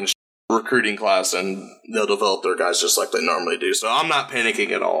 25 range. recruiting class, and they'll develop their guys just like they normally do. So I'm not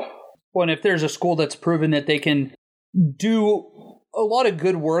panicking at all. Well, and if there's a school that's proven that they can do a lot of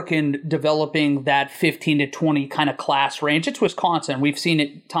good work in developing that 15 to 20 kind of class range, it's Wisconsin. We've seen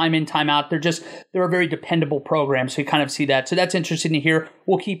it time in, time out. They're a very dependable program, so you kind of see that. So that's interesting to hear.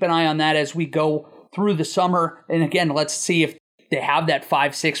 We'll keep an eye on that as we go through the summer. And again, let's see if they have that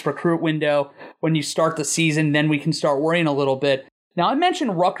 5-6 recruit window when you start the season. Then we can start worrying a little bit. Now, I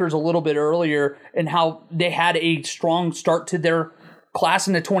mentioned Rutgers a little bit earlier and how they had a strong start to their class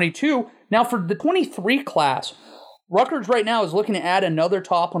in the 22. Now, for the 23 class, Rutgers right now is looking to add another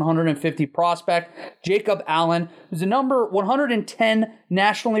top 150 prospect, Jacob Allen, who's a number 110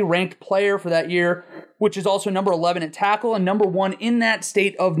 nationally ranked player for that year, which is also number 11 at tackle and number 1 in that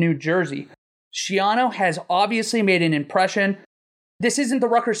state of New Jersey. Schiano has obviously made an impression. This isn't the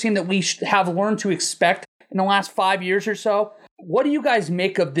Rutgers team that we have learned to expect in the last 5 years or so. What do you guys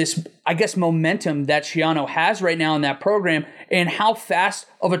make of this, I guess, momentum that Schiano has right now in that program, and how fast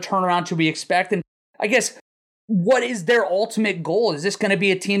of a turnaround should we expect? And I guess, what is their ultimate goal? Is this going to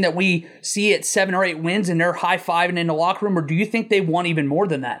be a team that we see at 7 or 8 wins and they're high-fiving in the locker room, or do you think they want even more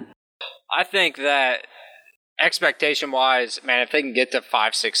than that? I think that expectation-wise, man, if they can get to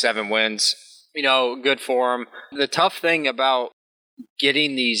 5, 6, 7 wins, good for them. The tough thing about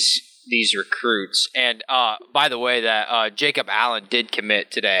getting these recruits, and by the way, that Jacob Allen did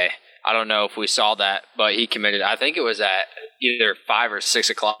commit today. I don't know if we saw that, but he committed. I think it was at either 5 or 6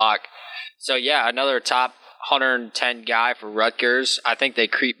 o'clock. So yeah, another top 110 guy for Rutgers. I think they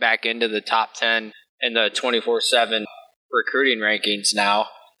creep back into the top 10 in the 24/7 recruiting rankings now.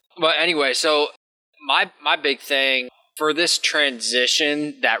 But anyway, so my big thing for this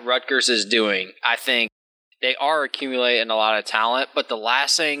transition that Rutgers is doing, I think they are accumulating a lot of talent, but the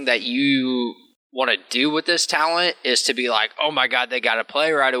last thing that you want to do with this talent is to be like, oh my God, they got to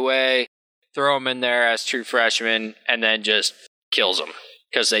play right away, throw them in there as true freshmen, and then just kills them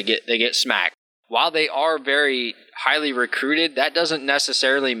because they get smacked. While they are very highly recruited, that doesn't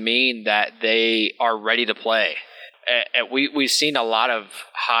necessarily mean that they are ready to play. We've seen a lot of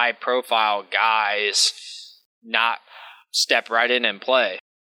high-profile guys not step right in and play.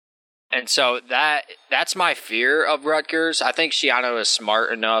 And so that's my fear of Rutgers. I think Schiano is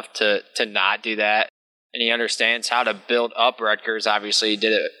smart enough to not do that. And he understands how to build up Rutgers. Obviously, he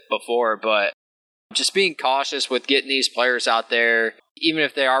did it before. But just being cautious with getting these players out there. Even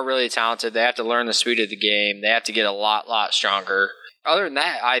if they are really talented, they have to learn the speed of the game. They have to get a lot stronger. Other than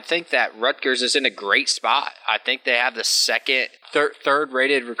that, I think that Rutgers is in a great spot. I think they have the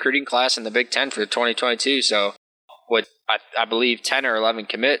third-rated recruiting class in the Big Ten for 2022. So, with I believe 10 or 11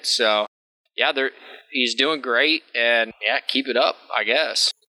 commits. So, yeah, he's doing great, and yeah, keep it up, I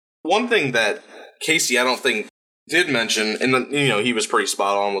guess. One thing that Casey, I don't think, did mention, and he was pretty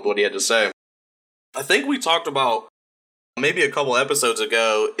spot on with what he had to say. I think we talked about maybe a couple episodes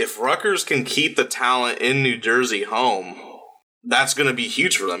ago, if Rutgers can keep the talent in New Jersey home, that's going to be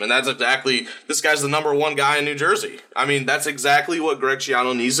huge for them. And that's exactly, this guy's the number 1 guy in New Jersey. I mean, that's exactly what Greg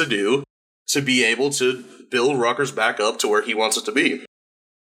Schiano needs to do to be able to build Rutgers back up to where he wants it to be.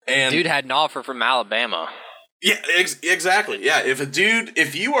 And dude had an offer from Alabama. Yeah, exactly. Yeah,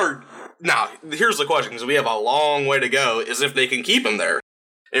 if you are, now, here's the question, because we have a long way to go, is if they can keep him there.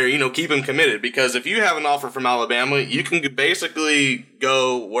 Or, keep him committed. Because if you have an offer from Alabama, you can basically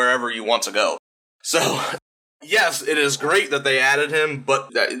go wherever you want to go. So, yes, it is great that they added him,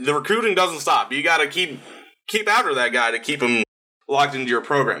 but the recruiting doesn't stop. You got to keep after that guy to keep him locked into your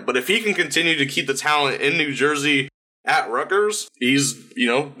program. But if he can continue to keep the talent in New Jersey at Rutgers, he's,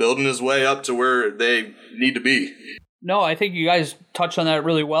 building his way up to where they need to be. No, I think you guys touched on that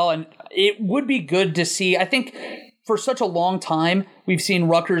really well. And it would be good to see, I think, for such a long time, we've seen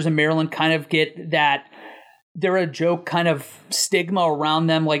Rutgers and Maryland kind of get that they're a joke kind of stigma around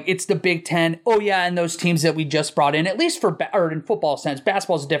them. Like, it's the Big Ten. Oh, yeah, and those teams that we just brought in, at least or in football sense.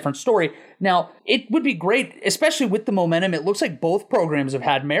 Basketball's a different story. Now, it would be great, especially with the momentum it looks like both programs have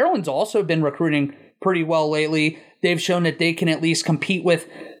had. Maryland's also been recruiting pretty well lately. They've shown that they can at least compete with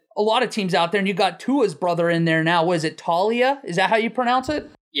a lot of teams out there. And you got Tua's brother in there now. Was it Talia? Is that how you pronounce it?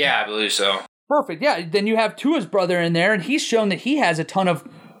 Yeah, I believe so. Perfect. Yeah, then you have Tua's brother in there, and he's shown that he has a ton of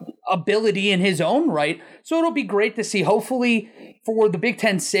ability in his own right. So it'll be great to see. Hopefully, for the Big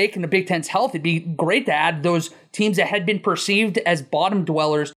Ten's sake and the Big Ten's health, it'd be great to add those teams that had been perceived as bottom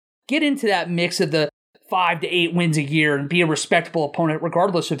dwellers, get into that mix of the 5 to 8 wins a year and be a respectable opponent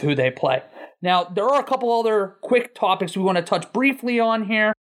regardless of who they play. Now, there are a couple other quick topics we want to touch briefly on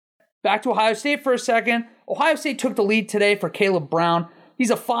here. Back to Ohio State for a second. Ohio State took the lead today for Caleb Brown. He's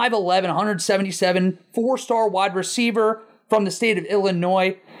a 5'11", 177, 4-star wide receiver from the state of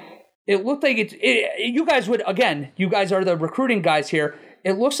Illinois. it looked like you guys are the recruiting guys here.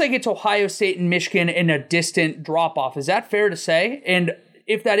 It looks like it's Ohio State and Michigan in a distant drop-off. Is that fair to say? And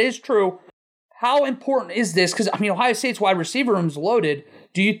if that is true, how important is this? Because, I mean, Ohio State's wide receiver room is loaded.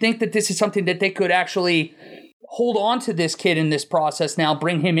 Do you think that this is something that they could actually hold on to this kid in this process now,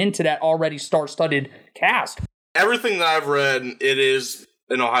 bring him into that already star-studded cast? Everything that I've read, it is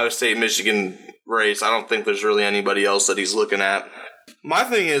an Ohio State-Michigan race. I don't think there's really anybody else that he's looking at. My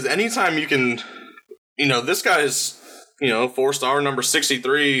thing is, anytime you can, this guy's, 4-star, number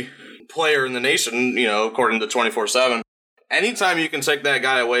 63 player in the nation, according to 24/7. Anytime you can take that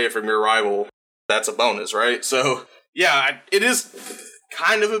guy away from your rival, that's a bonus, right? So, yeah, it is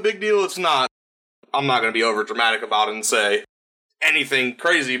kind of a big deal. It's not. I'm not going to be over dramatic about it and say anything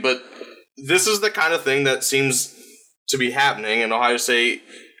crazy, but this is the kind of thing that seems to be happening in Ohio State.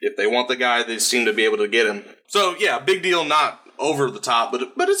 If they want the guy, they seem to be able to get him. So, yeah, big deal, not over the top,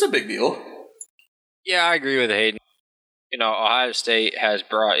 but it's a big deal. Yeah, I agree with Hayden. Ohio State has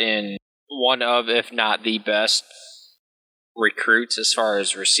brought in one of, if not the best recruits as far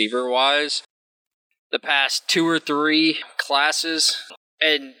as receiver-wise the past 2 or 3 classes.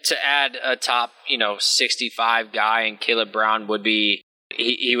 And to add a top, 65 guy in Caleb Brown would be,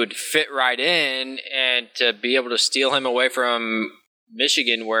 he would fit right in, and to be able to steal him away from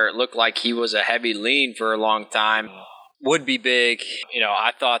Michigan, where it looked like he was a heavy lean for a long time, would be big.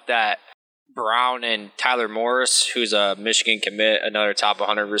 I thought that Brown and Tyler Morris, who's a Michigan commit, another top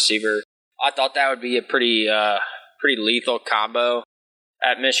 100 receiver, I thought that would be a pretty lethal combo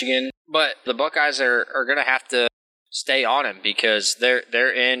at Michigan. But the Buckeyes are going to have to stay on him because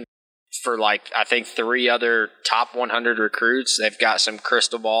they're in for I think 3 other top 100 recruits. They've got some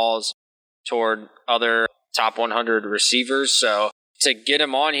crystal balls toward other top 100 receivers. So to get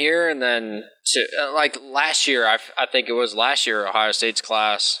him on here, and then to last year, I think it was last year, Ohio State's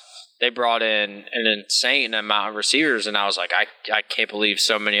class, they brought in an insane amount of receivers, and I was like, I can't believe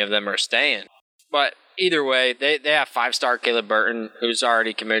so many of them are staying. But either way, they have 5-star Caleb Burton, who's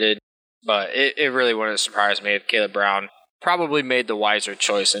already committed. But it really wouldn't surprise me if Caleb Brown probably made the wiser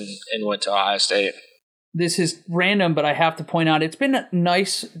choice and went to Ohio State. This is random, but I have to point out, it's been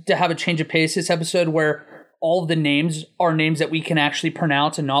nice to have a change of pace this episode where all of the names are names that we can actually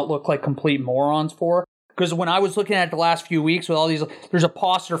pronounce and not look like complete morons for. Because when I was looking at the last few weeks with all these, there's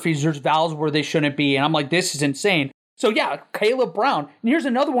apostrophes, there's vowels where they shouldn't be, and I'm like, this is insane. So yeah, Caleb Brown. And here's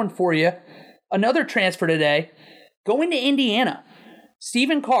another one for you. Another transfer today, going to Indiana.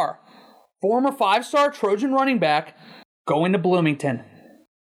 Stephen Carr, former 5-star Trojan running back, going to Bloomington.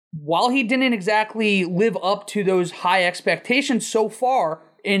 While he didn't exactly live up to those high expectations so far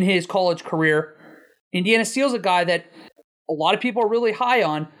in his college career, Indiana steals a guy that a lot of people are really high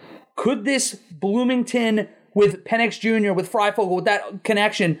on. Could this Bloomington with Penix Jr., with Freifogel, with that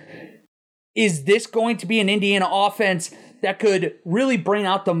connection, is this going to be an Indiana offense that could really bring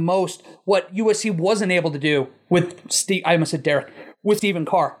out the most what USC wasn't able to do with with Stephen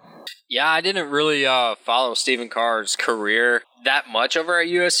Carr? Yeah, I didn't really follow Stephen Carr's career that much over at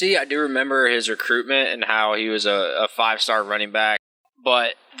USC. I do remember his recruitment and how he was a 5-star running back,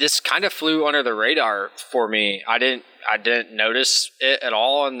 but this kind of flew under the radar for me. I didn't notice it at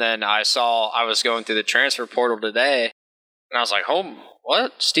all, and then I was going through the transfer portal today, and I was like,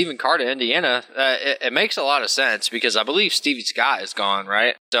 what? Stephen Carr to Indiana? It makes a lot of sense because I believe Stevie Scott is gone,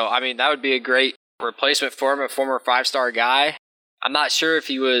 right? So, I mean, that would be a great replacement for him, a former 5-star guy. I'm not sure if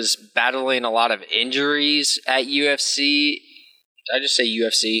he was battling a lot of injuries at UFC. Did I just say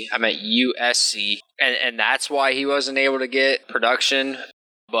UFC? I meant USC. And that's why he wasn't able to get production.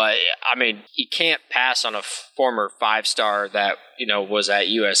 But, I mean, you can't pass on a former 5-star that, was at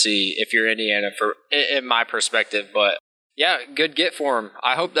USC if you're Indiana, in my perspective. But, yeah, good get for him.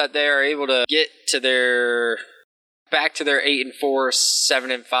 I hope that they are able to get to back to their 8-4,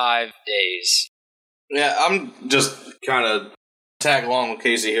 7-5 days. Yeah, I'm just kind of tag along with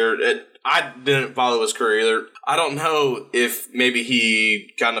Casey here. I didn't follow his career either. I don't know if maybe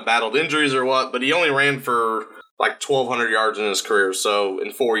he kind of battled injuries or what, but he only ran for 1,200 yards in his career, so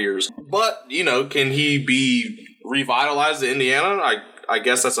in 4 years. But, can he be revitalized at Indiana? I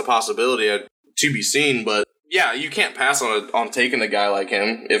guess that's a possibility to be seen, but yeah, you can't pass on taking a guy like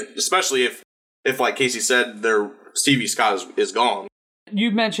him, especially if like Casey said, Stevie Scott is gone.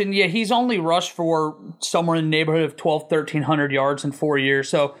 You mentioned, he's only rushed for somewhere in the neighborhood of 1,300 yards in 4 years.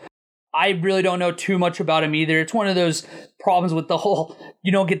 So I really don't know too much about him either. It's one of those problems with the whole,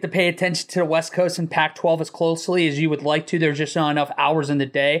 you don't get to pay attention to the West Coast and Pac-12 as closely as you would like to. There's just not enough hours in the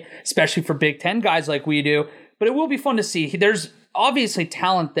day, especially for Big Ten guys like we do. But it will be fun to see. There's obviously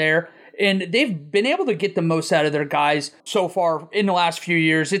talent there. And they've been able to get the most out of their guys so far in the last few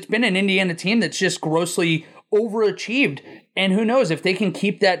years. It's been an Indiana team that's just grossly overachieved. And who knows, if they can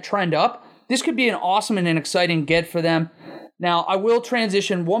keep that trend up, this could be an awesome and an exciting get for them. Now, I will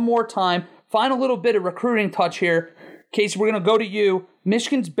transition one more time, find a little bit of recruiting touch here. Casey, we're going to go to you.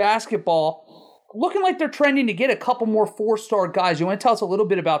 Michigan's basketball, looking like they're trending to get a couple more 4-star guys. You want to tell us a little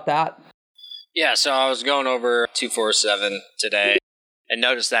bit about that? Yeah, so I was going over 247 today and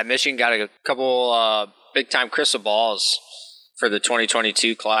noticed that Michigan got a couple big-time crystal balls for the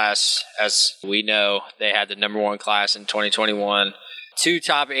 2022 class. As we know, they had the number 1 class in 2021. 2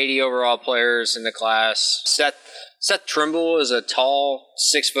 top 80 overall players in the class. Seth Trimble is a tall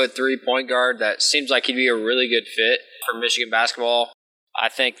 6'3" point guard that seems like he'd be a really good fit for Michigan basketball. I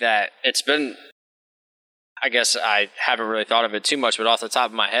think that it's been, I guess I haven't really thought of it too much, but off the top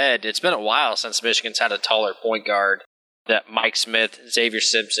of my head, it's been a while since Michigan's had a taller point guard. That Mike Smith, Xavier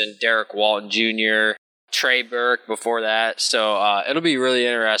Simpson, Derek Walton Jr., Trey Burke before that. So it'll be really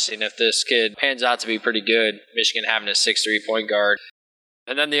interesting if this kid pans out to be pretty good, Michigan having a 6'3" point guard.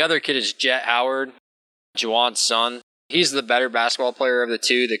 And then the other kid is Jet Howard, Juwan's son. He's the better basketball player of the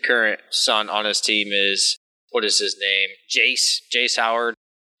two. The current son on his team is, what is his name? Jace Howard.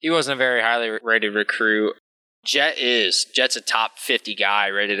 He wasn't a very highly rated recruit. Jet's a top 50 guy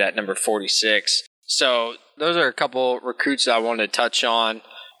rated at number 46. So those are a couple recruits that I wanted to touch on.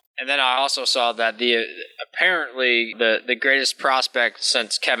 And then I also saw that apparently the greatest prospect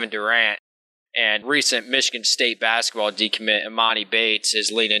since Kevin Durant and recent Michigan State basketball decommit Imani Bates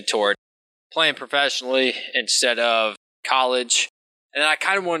is leaning toward playing professionally instead of college. And I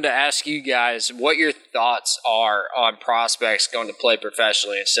kind of wanted to ask you guys what your thoughts are on prospects going to play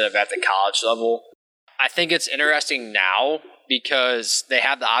professionally instead of at the college level. I think it's interesting now because they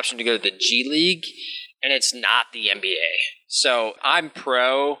have the option to go to the G League, and it's not the NBA. So I'm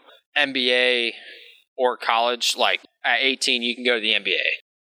pro NBA or college. Like at 18, you can go to the NBA.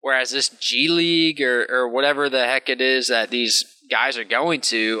 Whereas this G League or whatever the heck it is that these guys are going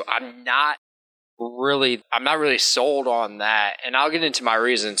to, I'm not really sold on that. And I'll get into my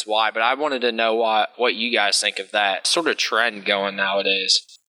reasons why, but I wanted to know what you guys think of that sort of trend going nowadays.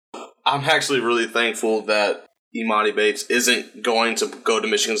 I'm actually really thankful that Imani Bates isn't going to go to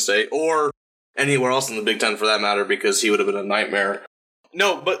Michigan State or anywhere else in the Big Ten for that matter, because he would have been a nightmare.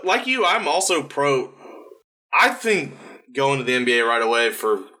 No, but like you, I'm also pro. I think going to the NBA right away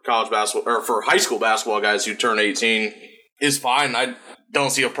for college basketball or for high school basketball guys who turn 18 is fine. I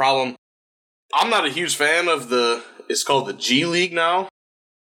don't see a problem. I'm not a huge fan of it's called the G League now.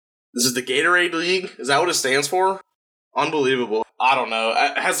 This is the Gatorade League. Is that what it stands for? Unbelievable. I don't know.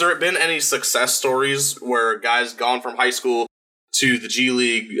 Has there been any success stories where guys gone from high school to the G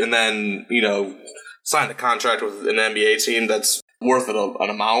League and then, signed a contract with an NBA team that's worth an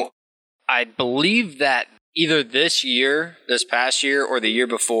amount? I believe that either this past year, or the year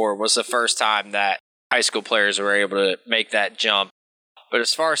before was the first time that high school players were able to make that jump. But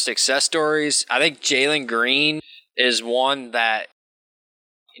as far as success stories, I think Jalen Green is one that,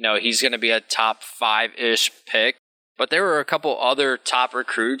 he's going to be a top 5-ish pick. But there were a couple other top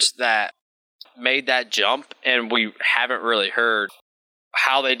recruits that made that jump, and we haven't really heard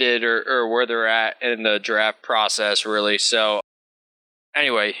how they did or where they're at in the draft process, really. So,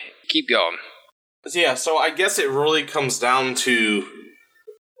 anyway, keep going. Yeah, so I guess it really comes down to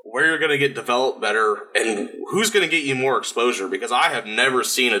where you're going to get developed better and who's going to get you more exposure, because I have never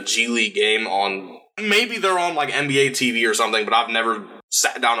seen a G League game on, maybe they're on like NBA TV or something, but I've never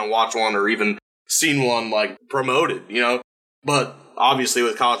sat down and watched one or even seen one like promoted, But obviously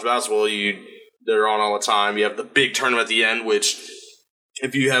with college basketball, they're on all the time. You have the big tournament at the end, which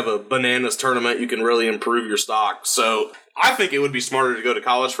if you have a bananas tournament, you can really improve your stock. So I think it would be smarter to go to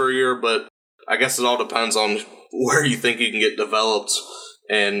college for a year, but I guess it all depends on where you think you can get developed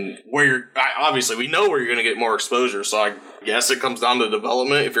and obviously we know where you're going to get more exposure. So I guess it comes down to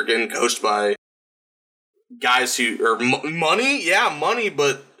development. If you're getting coached by guys who are money,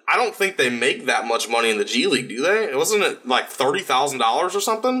 but I don't think they make that much money in the G League, do they? Wasn't it like $30,000 or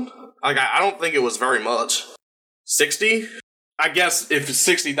something? Like, I don't think it was very much. 60? I guess if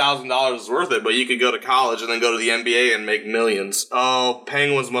 $60,000 is worth it, but you could go to college and then go to the NBA and make millions. Oh,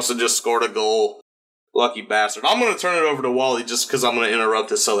 Penguins must have just scored a goal. Lucky bastard. I'm going to turn it over to Wally just because I'm going to interrupt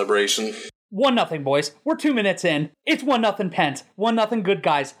his celebration. 1-0, boys. We're 2 minutes in. It's 1-0 Pens. 1-0 good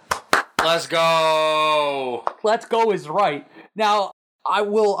guys. Let's go. Let's go is right. Now,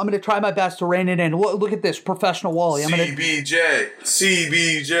 I'm going to try my best to rein it in. Look at this, professional Wally. CBJ.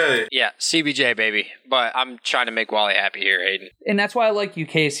 Yeah, CBJ, baby. But I'm trying to make Wally happy here, Hayden. And that's why I like you,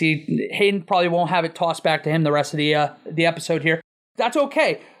 Casey. Hayden probably won't have it tossed back to him the rest of the episode here. that's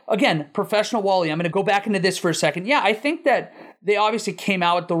okay. Again, professional Wally, I'm going to go back into this for a second. Yeah, I think that they obviously came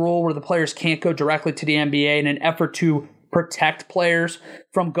out with the rule where the players can't go directly to the NBA in an effort to protect players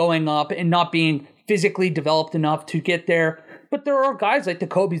from going up and not being physically developed enough to get there. But there are guys like the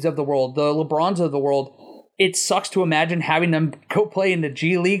Kobes of the world, the LeBrons of the world. It sucks to imagine having them go play in the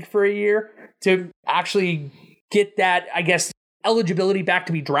G League for a year to actually get that, I guess, eligibility back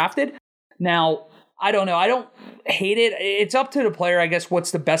to be drafted. Now, I don't know. I don't hate it. It's up to the player, I guess,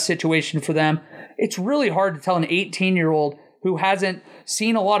 what's the best situation for them. It's really hard to tell an 18-year-old who hasn't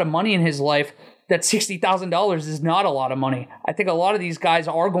seen a lot of money in his life that $60,000 is not a lot of money. I think a lot of these guys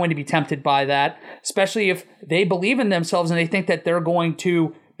are going to be tempted by that, especially if they believe in themselves and they think that they're going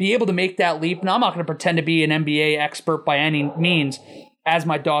to be able to make that leap. Now, I'm not going to pretend to be an NBA expert by any means. As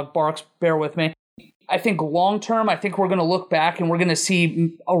my dog barks, bear with me. I think long term, I think we're going to look back and we're going to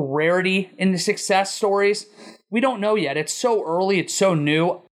see a rarity in the success stories. We don't know yet. It's so early. It's so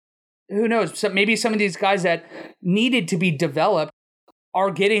new. Who knows? So maybe some of these guys that needed to be developed are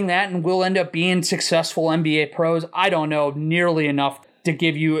getting that and will end up being successful NBA pros. I don't know nearly enough to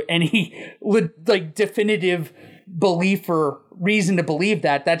give you any like definitive belief or reason to believe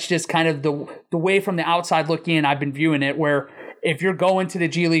that. That's just kind of the way from the outside looking in I've been viewing it, where if you're going to the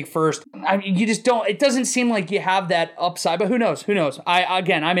G League first, I mean, you just don't, it doesn't seem like you have that upside, but who knows?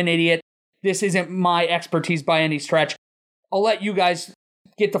 I'm an idiot. This isn't my expertise by any stretch. I'll let you guys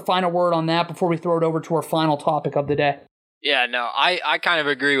get the final word on that before we throw it over to our final topic of the day. Yeah, no, I kind of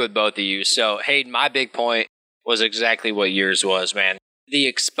agree with both of you. So, Hayden, my big point was exactly what yours was, man. The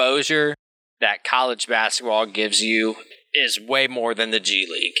exposure that college basketball gives you is way more than the G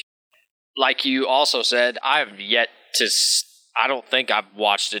League. Like you also said, I don't think I've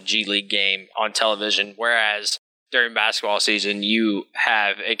watched a G League game on television, whereas during basketball season, you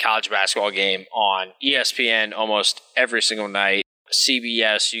have a college basketball game on ESPN almost every single night.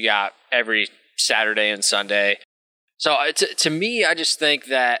 CBS, you got every Saturday and Sunday. So to me, I just think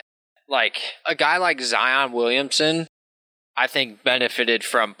that like a guy like Zion Williamson, I think benefited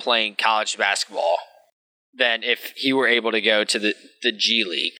from playing college basketball than if he were able to go to the G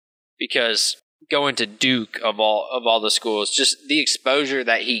League, because going to Duke of all the schools, just the exposure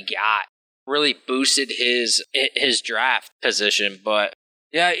that he got really boosted his draft position. But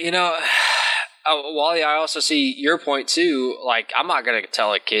yeah, Wally, I also see your point too. Like, I'm not going to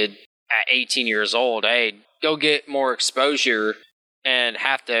tell a kid at 18 years old, hey, go get more exposure and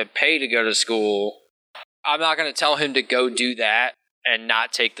have to pay to go to school. I'm not going to tell him to go do that and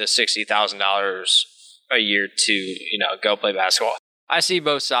not take the $60,000 a year to, go play basketball. I see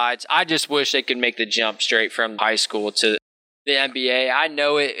both sides. I just wish they could make the jump straight from high school to the NBA. I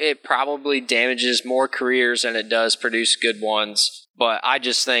know it probably damages more careers than it does produce good ones, but I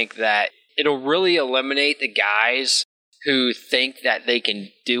just think that it'll really eliminate the guys who think that they can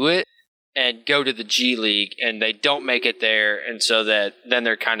do it and go to the G League and they don't make it there, and so that then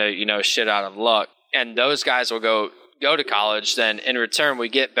they're kind of, shit out of luck. And those guys will go to college, then in return we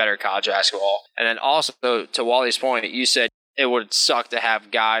get better college basketball. And then also, to Wally's point, you said it would suck to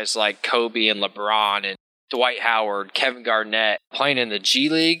have guys like Kobe and LeBron and Dwight Howard, Kevin Garnett playing in the G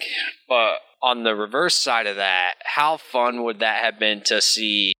League. But on the reverse side of that, how fun would that have been to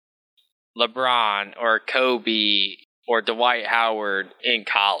see LeBron or Kobe or Dwight Howard in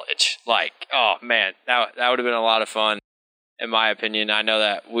college? Like, oh man, that would have been a lot of fun, in my opinion. I know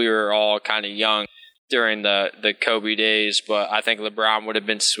that we were all kind of young during the Kobe days, but I think LeBron would have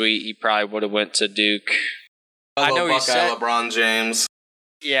been sweet. He probably would have went to Duke. I know Buckeye LeBron James.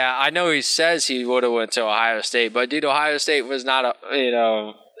 Yeah, I know he says he would have went to Ohio State, but dude, Ohio State was not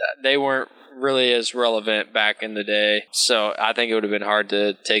they weren't really as relevant back in the day. So I think it would have been hard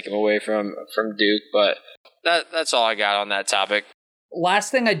to take him away from Duke, but that's all I got on that topic.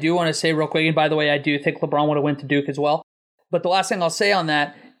 Last thing I do want to say real quick, and by the way, I do think LeBron would have went to Duke as well. But the last thing I'll say on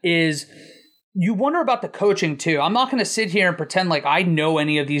that is you wonder about the coaching too. I'm not going to sit here and pretend like I know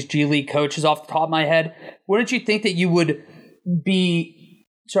any of these G League coaches off the top of my head. Wouldn't you think that you would be...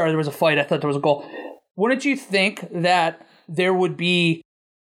 Sorry, there was a fight. I thought there was a goal. Wouldn't you think that there would be...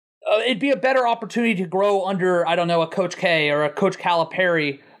 it'd be a better opportunity to grow under, I don't know, a Coach K or a Coach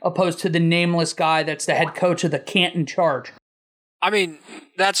Calipari opposed to the nameless guy that's the head coach of the Canton Charge? I mean,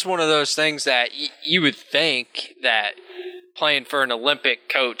 that's one of those things that you would think that playing for an Olympic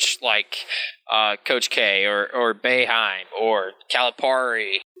coach like Coach K or Boeheim or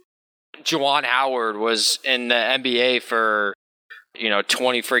Calipari. Juwan Howard was in the NBA for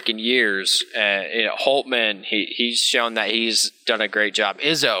 20 freaking years. Holtman, he's shown that he's done a great job.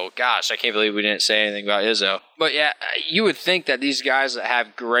 Izzo, gosh, I can't believe we didn't say anything about Izzo. But yeah, you would think that these guys that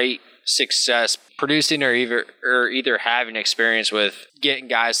have great success producing or either having experience with getting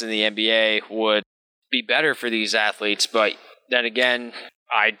guys in the NBA would be better for these athletes. But then again,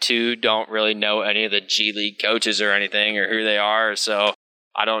 I too don't really know any of the G League coaches or anything or who they are, so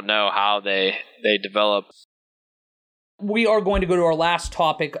I don't know how they develop. We are going to go to our last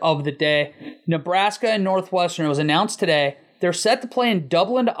topic of the day. Nebraska and Northwestern, it was announced today, they're set to play in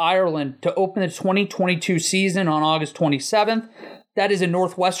Dublin, Ireland to open the 2022 season on August 27th. That is a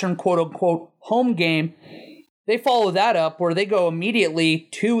Northwestern quote-unquote home game. They follow that up where they go immediately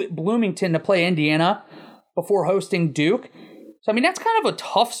to Bloomington to play Indiana before hosting Duke. So, I mean, that's kind of a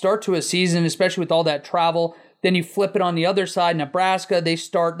tough start to a season, especially with all that travel. Then you flip it on the other side. Nebraska, they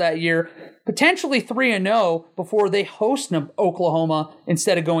start that year potentially 3-0 before they host Oklahoma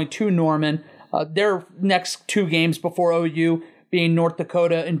instead of going to Norman. Their next two games before OU being North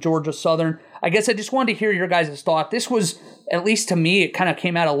Dakota and Georgia Southern. I guess I just wanted to hear your guys' thought. This was, at least to me, it kind of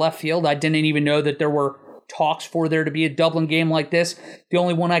came out of left field. I didn't even know that there were talks for there to be a Dublin game like this. The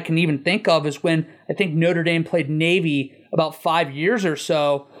only one I can even think of is when I think Notre Dame played Navy about 5 years or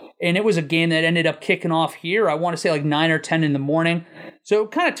so, and it was a game that ended up kicking off here, I want to say like 9 or 10 in the morning. So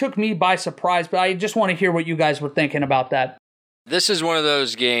it kind of took me by surprise, but I just want to hear what you guys were thinking about that. This is one of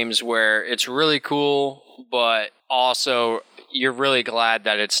those games where it's really cool, but also you're really glad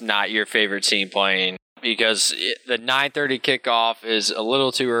that it's not your favorite team playing, because the 9:30 kickoff is a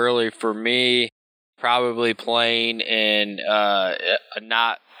little too early for me. Probably playing in a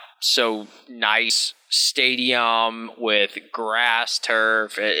not so nice stadium with grass,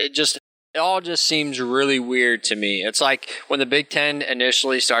 turf. It all just seems really weird to me. It's like when the Big Ten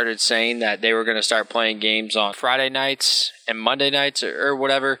initially started saying that they were going to start playing games on Friday nights and Monday nights or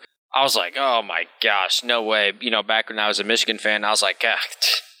whatever. I was like, oh my gosh, no way. Back when I was a Michigan fan, I was like,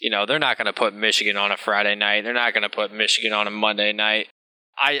 they're not going to put Michigan on a Friday night. They're not going to put Michigan on a Monday night.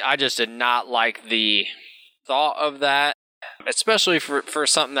 I just did not like the thought of that, especially for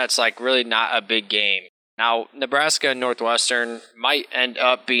something that's like really not a big game. Now, Nebraska and Northwestern might end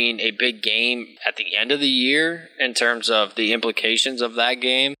up being a big game at the end of the year in terms of the implications of that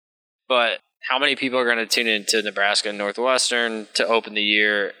game, but how many people are going to tune into Nebraska and Northwestern to open the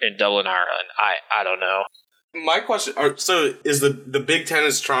year in Dublin, Ireland? I don't know. My question, so is the Big Ten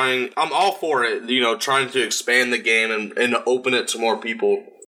is trying, I'm all for it, trying to expand the game and open it to more people.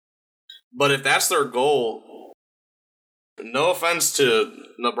 But if that's their goal, no offense to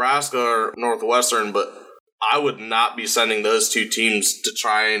Nebraska or Northwestern, but I would not be sending those two teams to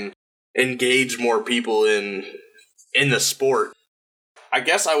try and engage more people in the sport. I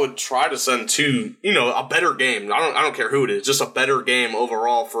guess I would try to send a better game. I don't care who it is, just a better game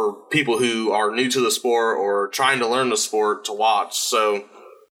overall for people who are new to the sport or trying to learn the sport to watch. So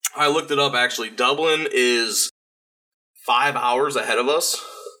I looked it up, actually. Dublin is 5 hours ahead of us.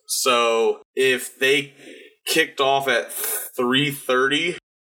 So if they kicked off at 3:30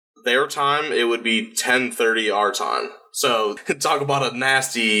 their time, it would be 10:30 our time. So talk about a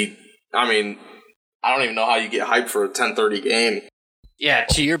nasty, I don't even know how you get hyped for a 10:30 game. Yeah,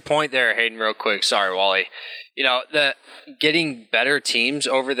 to your point there, Hayden, real quick. Sorry, Wally. The getting better teams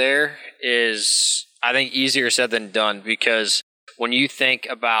over there is, I think, easier said than done, because when you think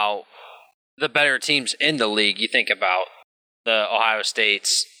about the better teams in the league, you think about the Ohio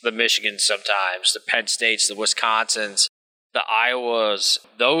States, the Michigans sometimes, the Penn States, the Wisconsins, the Iowas.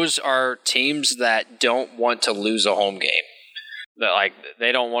 Those are teams that don't want to lose a home game.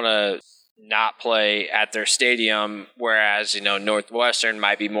 They don't want to not play at their stadium, whereas Northwestern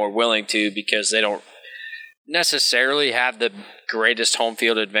might be more willing to, because they don't necessarily have the greatest home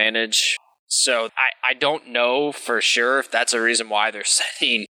field advantage. So I don't know for sure if that's a reason why they're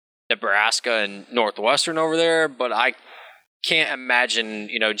sending Nebraska and Northwestern over there, but I can't imagine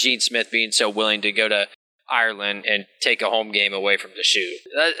Gene Smith being so willing to go to Ireland and take a home game away from the shoe.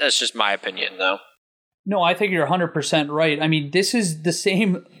 That's just my opinion, though. No, I think you're 100% right. This is the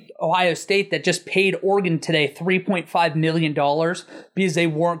same Ohio State that just paid Oregon today $3.5 million because they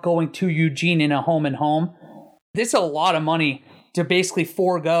weren't going to Eugene in a home and home. This is a lot of money to basically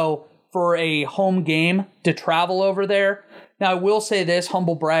forego for a home game to travel over there. Now, I will say this,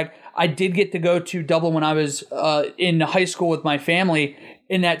 humble brag, I did get to go to Dublin when I was in high school with my family,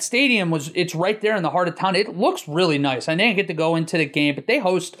 and that stadium it's right there in the heart of town. It looks really nice. I didn't get to go into the game, but they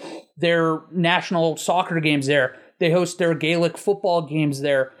host their national soccer games there. They host their Gaelic football games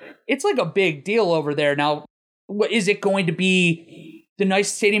there. It's like a big deal over there. Now, is it going to be the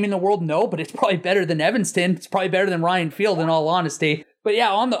nicest stadium in the world? No, but it's probably better than Evanston. It's probably better than Ryan Field, in all honesty. But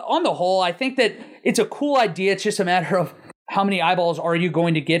yeah, on the whole, I think that it's a cool idea. It's just a matter of how many eyeballs are you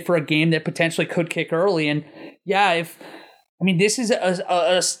going to get for a game that potentially could kick early. And yeah, if I mean, this is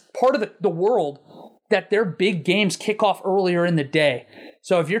a part of the world that their big games kick off earlier in the day.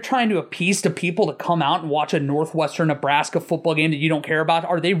 So if you're trying to appease to people to come out and watch a Northwestern Nebraska football game that you don't care about,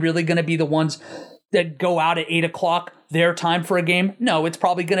 are they really going to be the ones that go out at 8 o'clock their time for a game? No, it's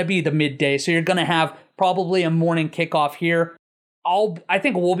probably going to be the midday. So you're going to have probably a morning kickoff here. I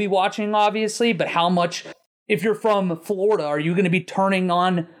think we'll be watching, obviously, but how much, if you're from Florida, are you going to be turning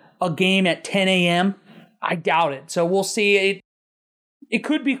on a game at 10 a.m.? I doubt it. So we'll see. It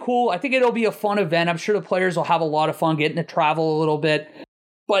could be cool. I think it'll be a fun event. I'm sure the players will have a lot of fun getting to travel a little bit.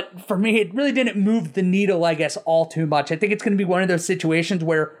 But for me, it really didn't move the needle, I guess, all too much. I think it's going to be one of those situations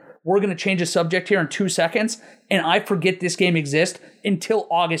where we're going to change the subject here in 2 seconds, and I forget this game exists until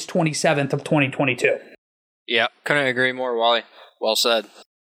August 27th of 2022. Yeah, couldn't agree more, Wally. Well said.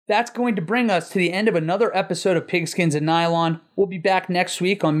 That's going to bring us to the end of another episode of Pigskins and Nylon. We'll be back next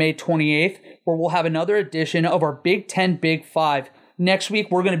week on May 28th, where we'll have another edition of our Big Ten Big Five. Next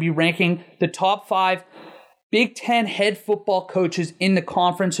week, we're going to be ranking the top 5 Big Ten head football coaches in the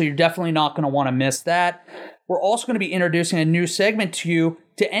conference, so you're definitely not going to want to miss that. We're also going to be introducing a new segment to you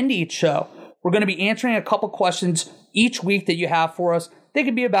to end each show. We're going to be answering a couple questions each week that you have for us. They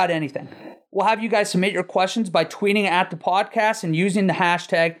could be about anything. We'll have you guys submit your questions by tweeting at the podcast and using the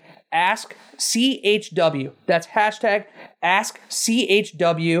hashtag AskCHW. That's hashtag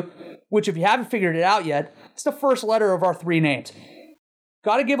AskCHW, which if you haven't figured it out yet, it's the first letter of our 3 names.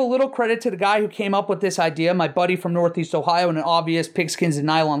 Got to give a little credit to the guy who came up with this idea, my buddy from Northeast Ohio and an obvious Pigskins and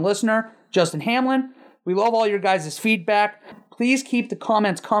Nylon listener, Justin Hamlin. We love all your guys' feedback. Please keep the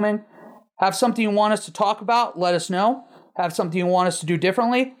comments coming. Have something you want us to talk about? Let us know. Have something you want us to do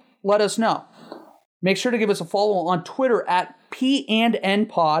differently? Let us know. Make sure to give us a follow on Twitter at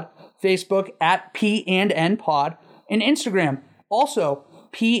P&N-Pod, Facebook at P&N-Pod, and Instagram also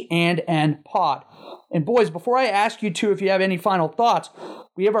P&N-Pod. And boys, before I ask you two if you have any final thoughts,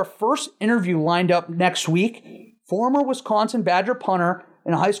 we have our first interview lined up next week. Former Wisconsin Badger punter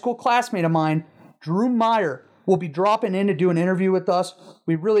and a high school classmate of mine, Drew Meyer, will be dropping in to do an interview with us.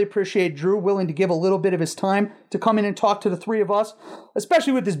 We really appreciate Drew willing to give a little bit of his time to come in and talk to the 3 of us,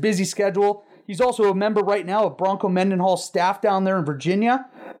 especially with his busy schedule. He's also a member right now of Bronco Mendenhall's staff down there in Virginia.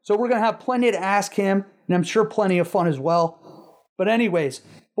 So we're going to have plenty to ask him, and I'm sure plenty of fun as well. But anyways,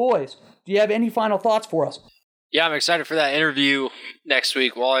 boys, do you have any final thoughts for us? Yeah, I'm excited for that interview next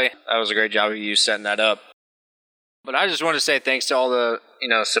week, Wally. That was a great job of you setting that up. But I just want to say thanks to all the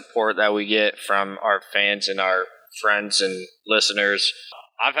support that we get from our fans and our friends and listeners.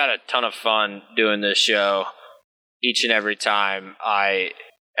 I've had a ton of fun doing this show each and every time.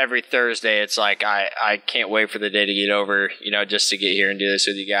 Every Thursday, it's like I can't wait for the day to get over, just to get here and do this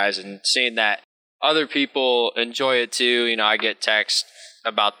with you guys. And seeing that other people enjoy it too, I get texts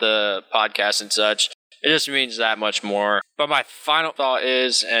about the podcast and such. It just means that much more. But my final thought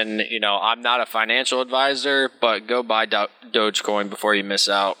is, and I'm not a financial advisor, but go buy Dogecoin before you miss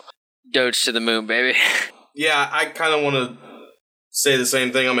out. Doge to the moon, baby. Yeah, I kind of want to say the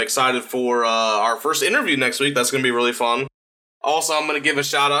same thing. I'm excited for our first interview next week. That's going to be really fun. Also, I'm going to give a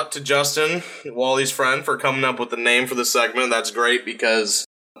shout out to Justin, Wally's friend, for coming up with the name for the segment. That's great because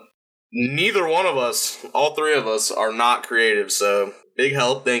neither one of us, all 3 of us, are not creative. So big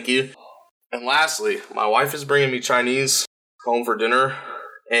help. Thank you. And lastly, my wife is bringing me Chinese home for dinner.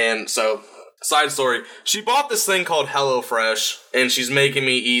 And so, side story, she bought this thing called HelloFresh, and she's making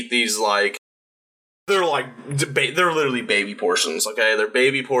me eat these, they're literally baby portions, okay? They're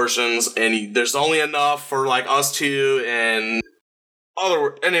baby portions, and there's only enough for, us 2, and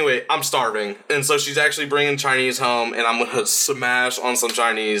anyway, I'm starving. And so she's actually bringing Chinese home, and I'm going to smash on some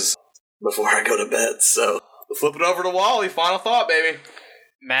Chinese before I go to bed. So, flip it over to Wally. Final thought, baby.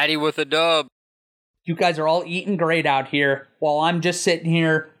 Maddie with a dub. You guys are all eating great out here while I'm just sitting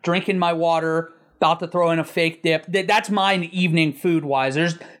here drinking my water, about to throw in a fake dip. That's my evening food-wise.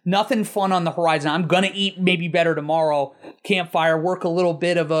 There's nothing fun on the horizon. I'm going to eat maybe better tomorrow. Campfire, work a little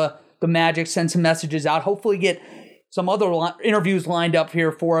bit of the magic, send some messages out. Hopefully get some other interviews lined up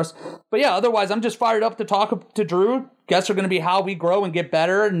here for us. But yeah, otherwise, I'm just fired up to talk to Drew. Guests are going to be how we grow and get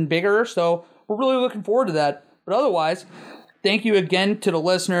better and bigger. So we're really looking forward to that. But otherwise, thank you again to the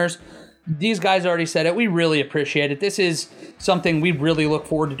listeners. These guys already said it. We really appreciate it. This is something we really look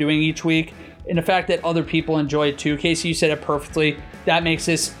forward to doing each week. And the fact that other people enjoy it too. Casey, you said it perfectly. That makes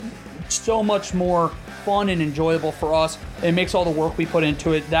this so much more fun and enjoyable for us. It makes all the work we put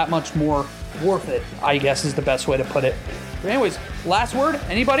into it that much more worth it, I guess is the best way to put it. But anyways, last word.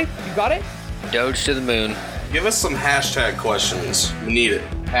 Anybody? You got it? Doge to the moon. Give us some hashtag questions. We need it.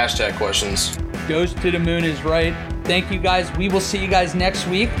 Hashtag questions. Goes to the moon is right. Thank you guys. We will see you guys next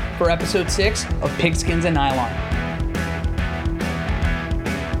week for episode 6 of Pigskins and Nylon.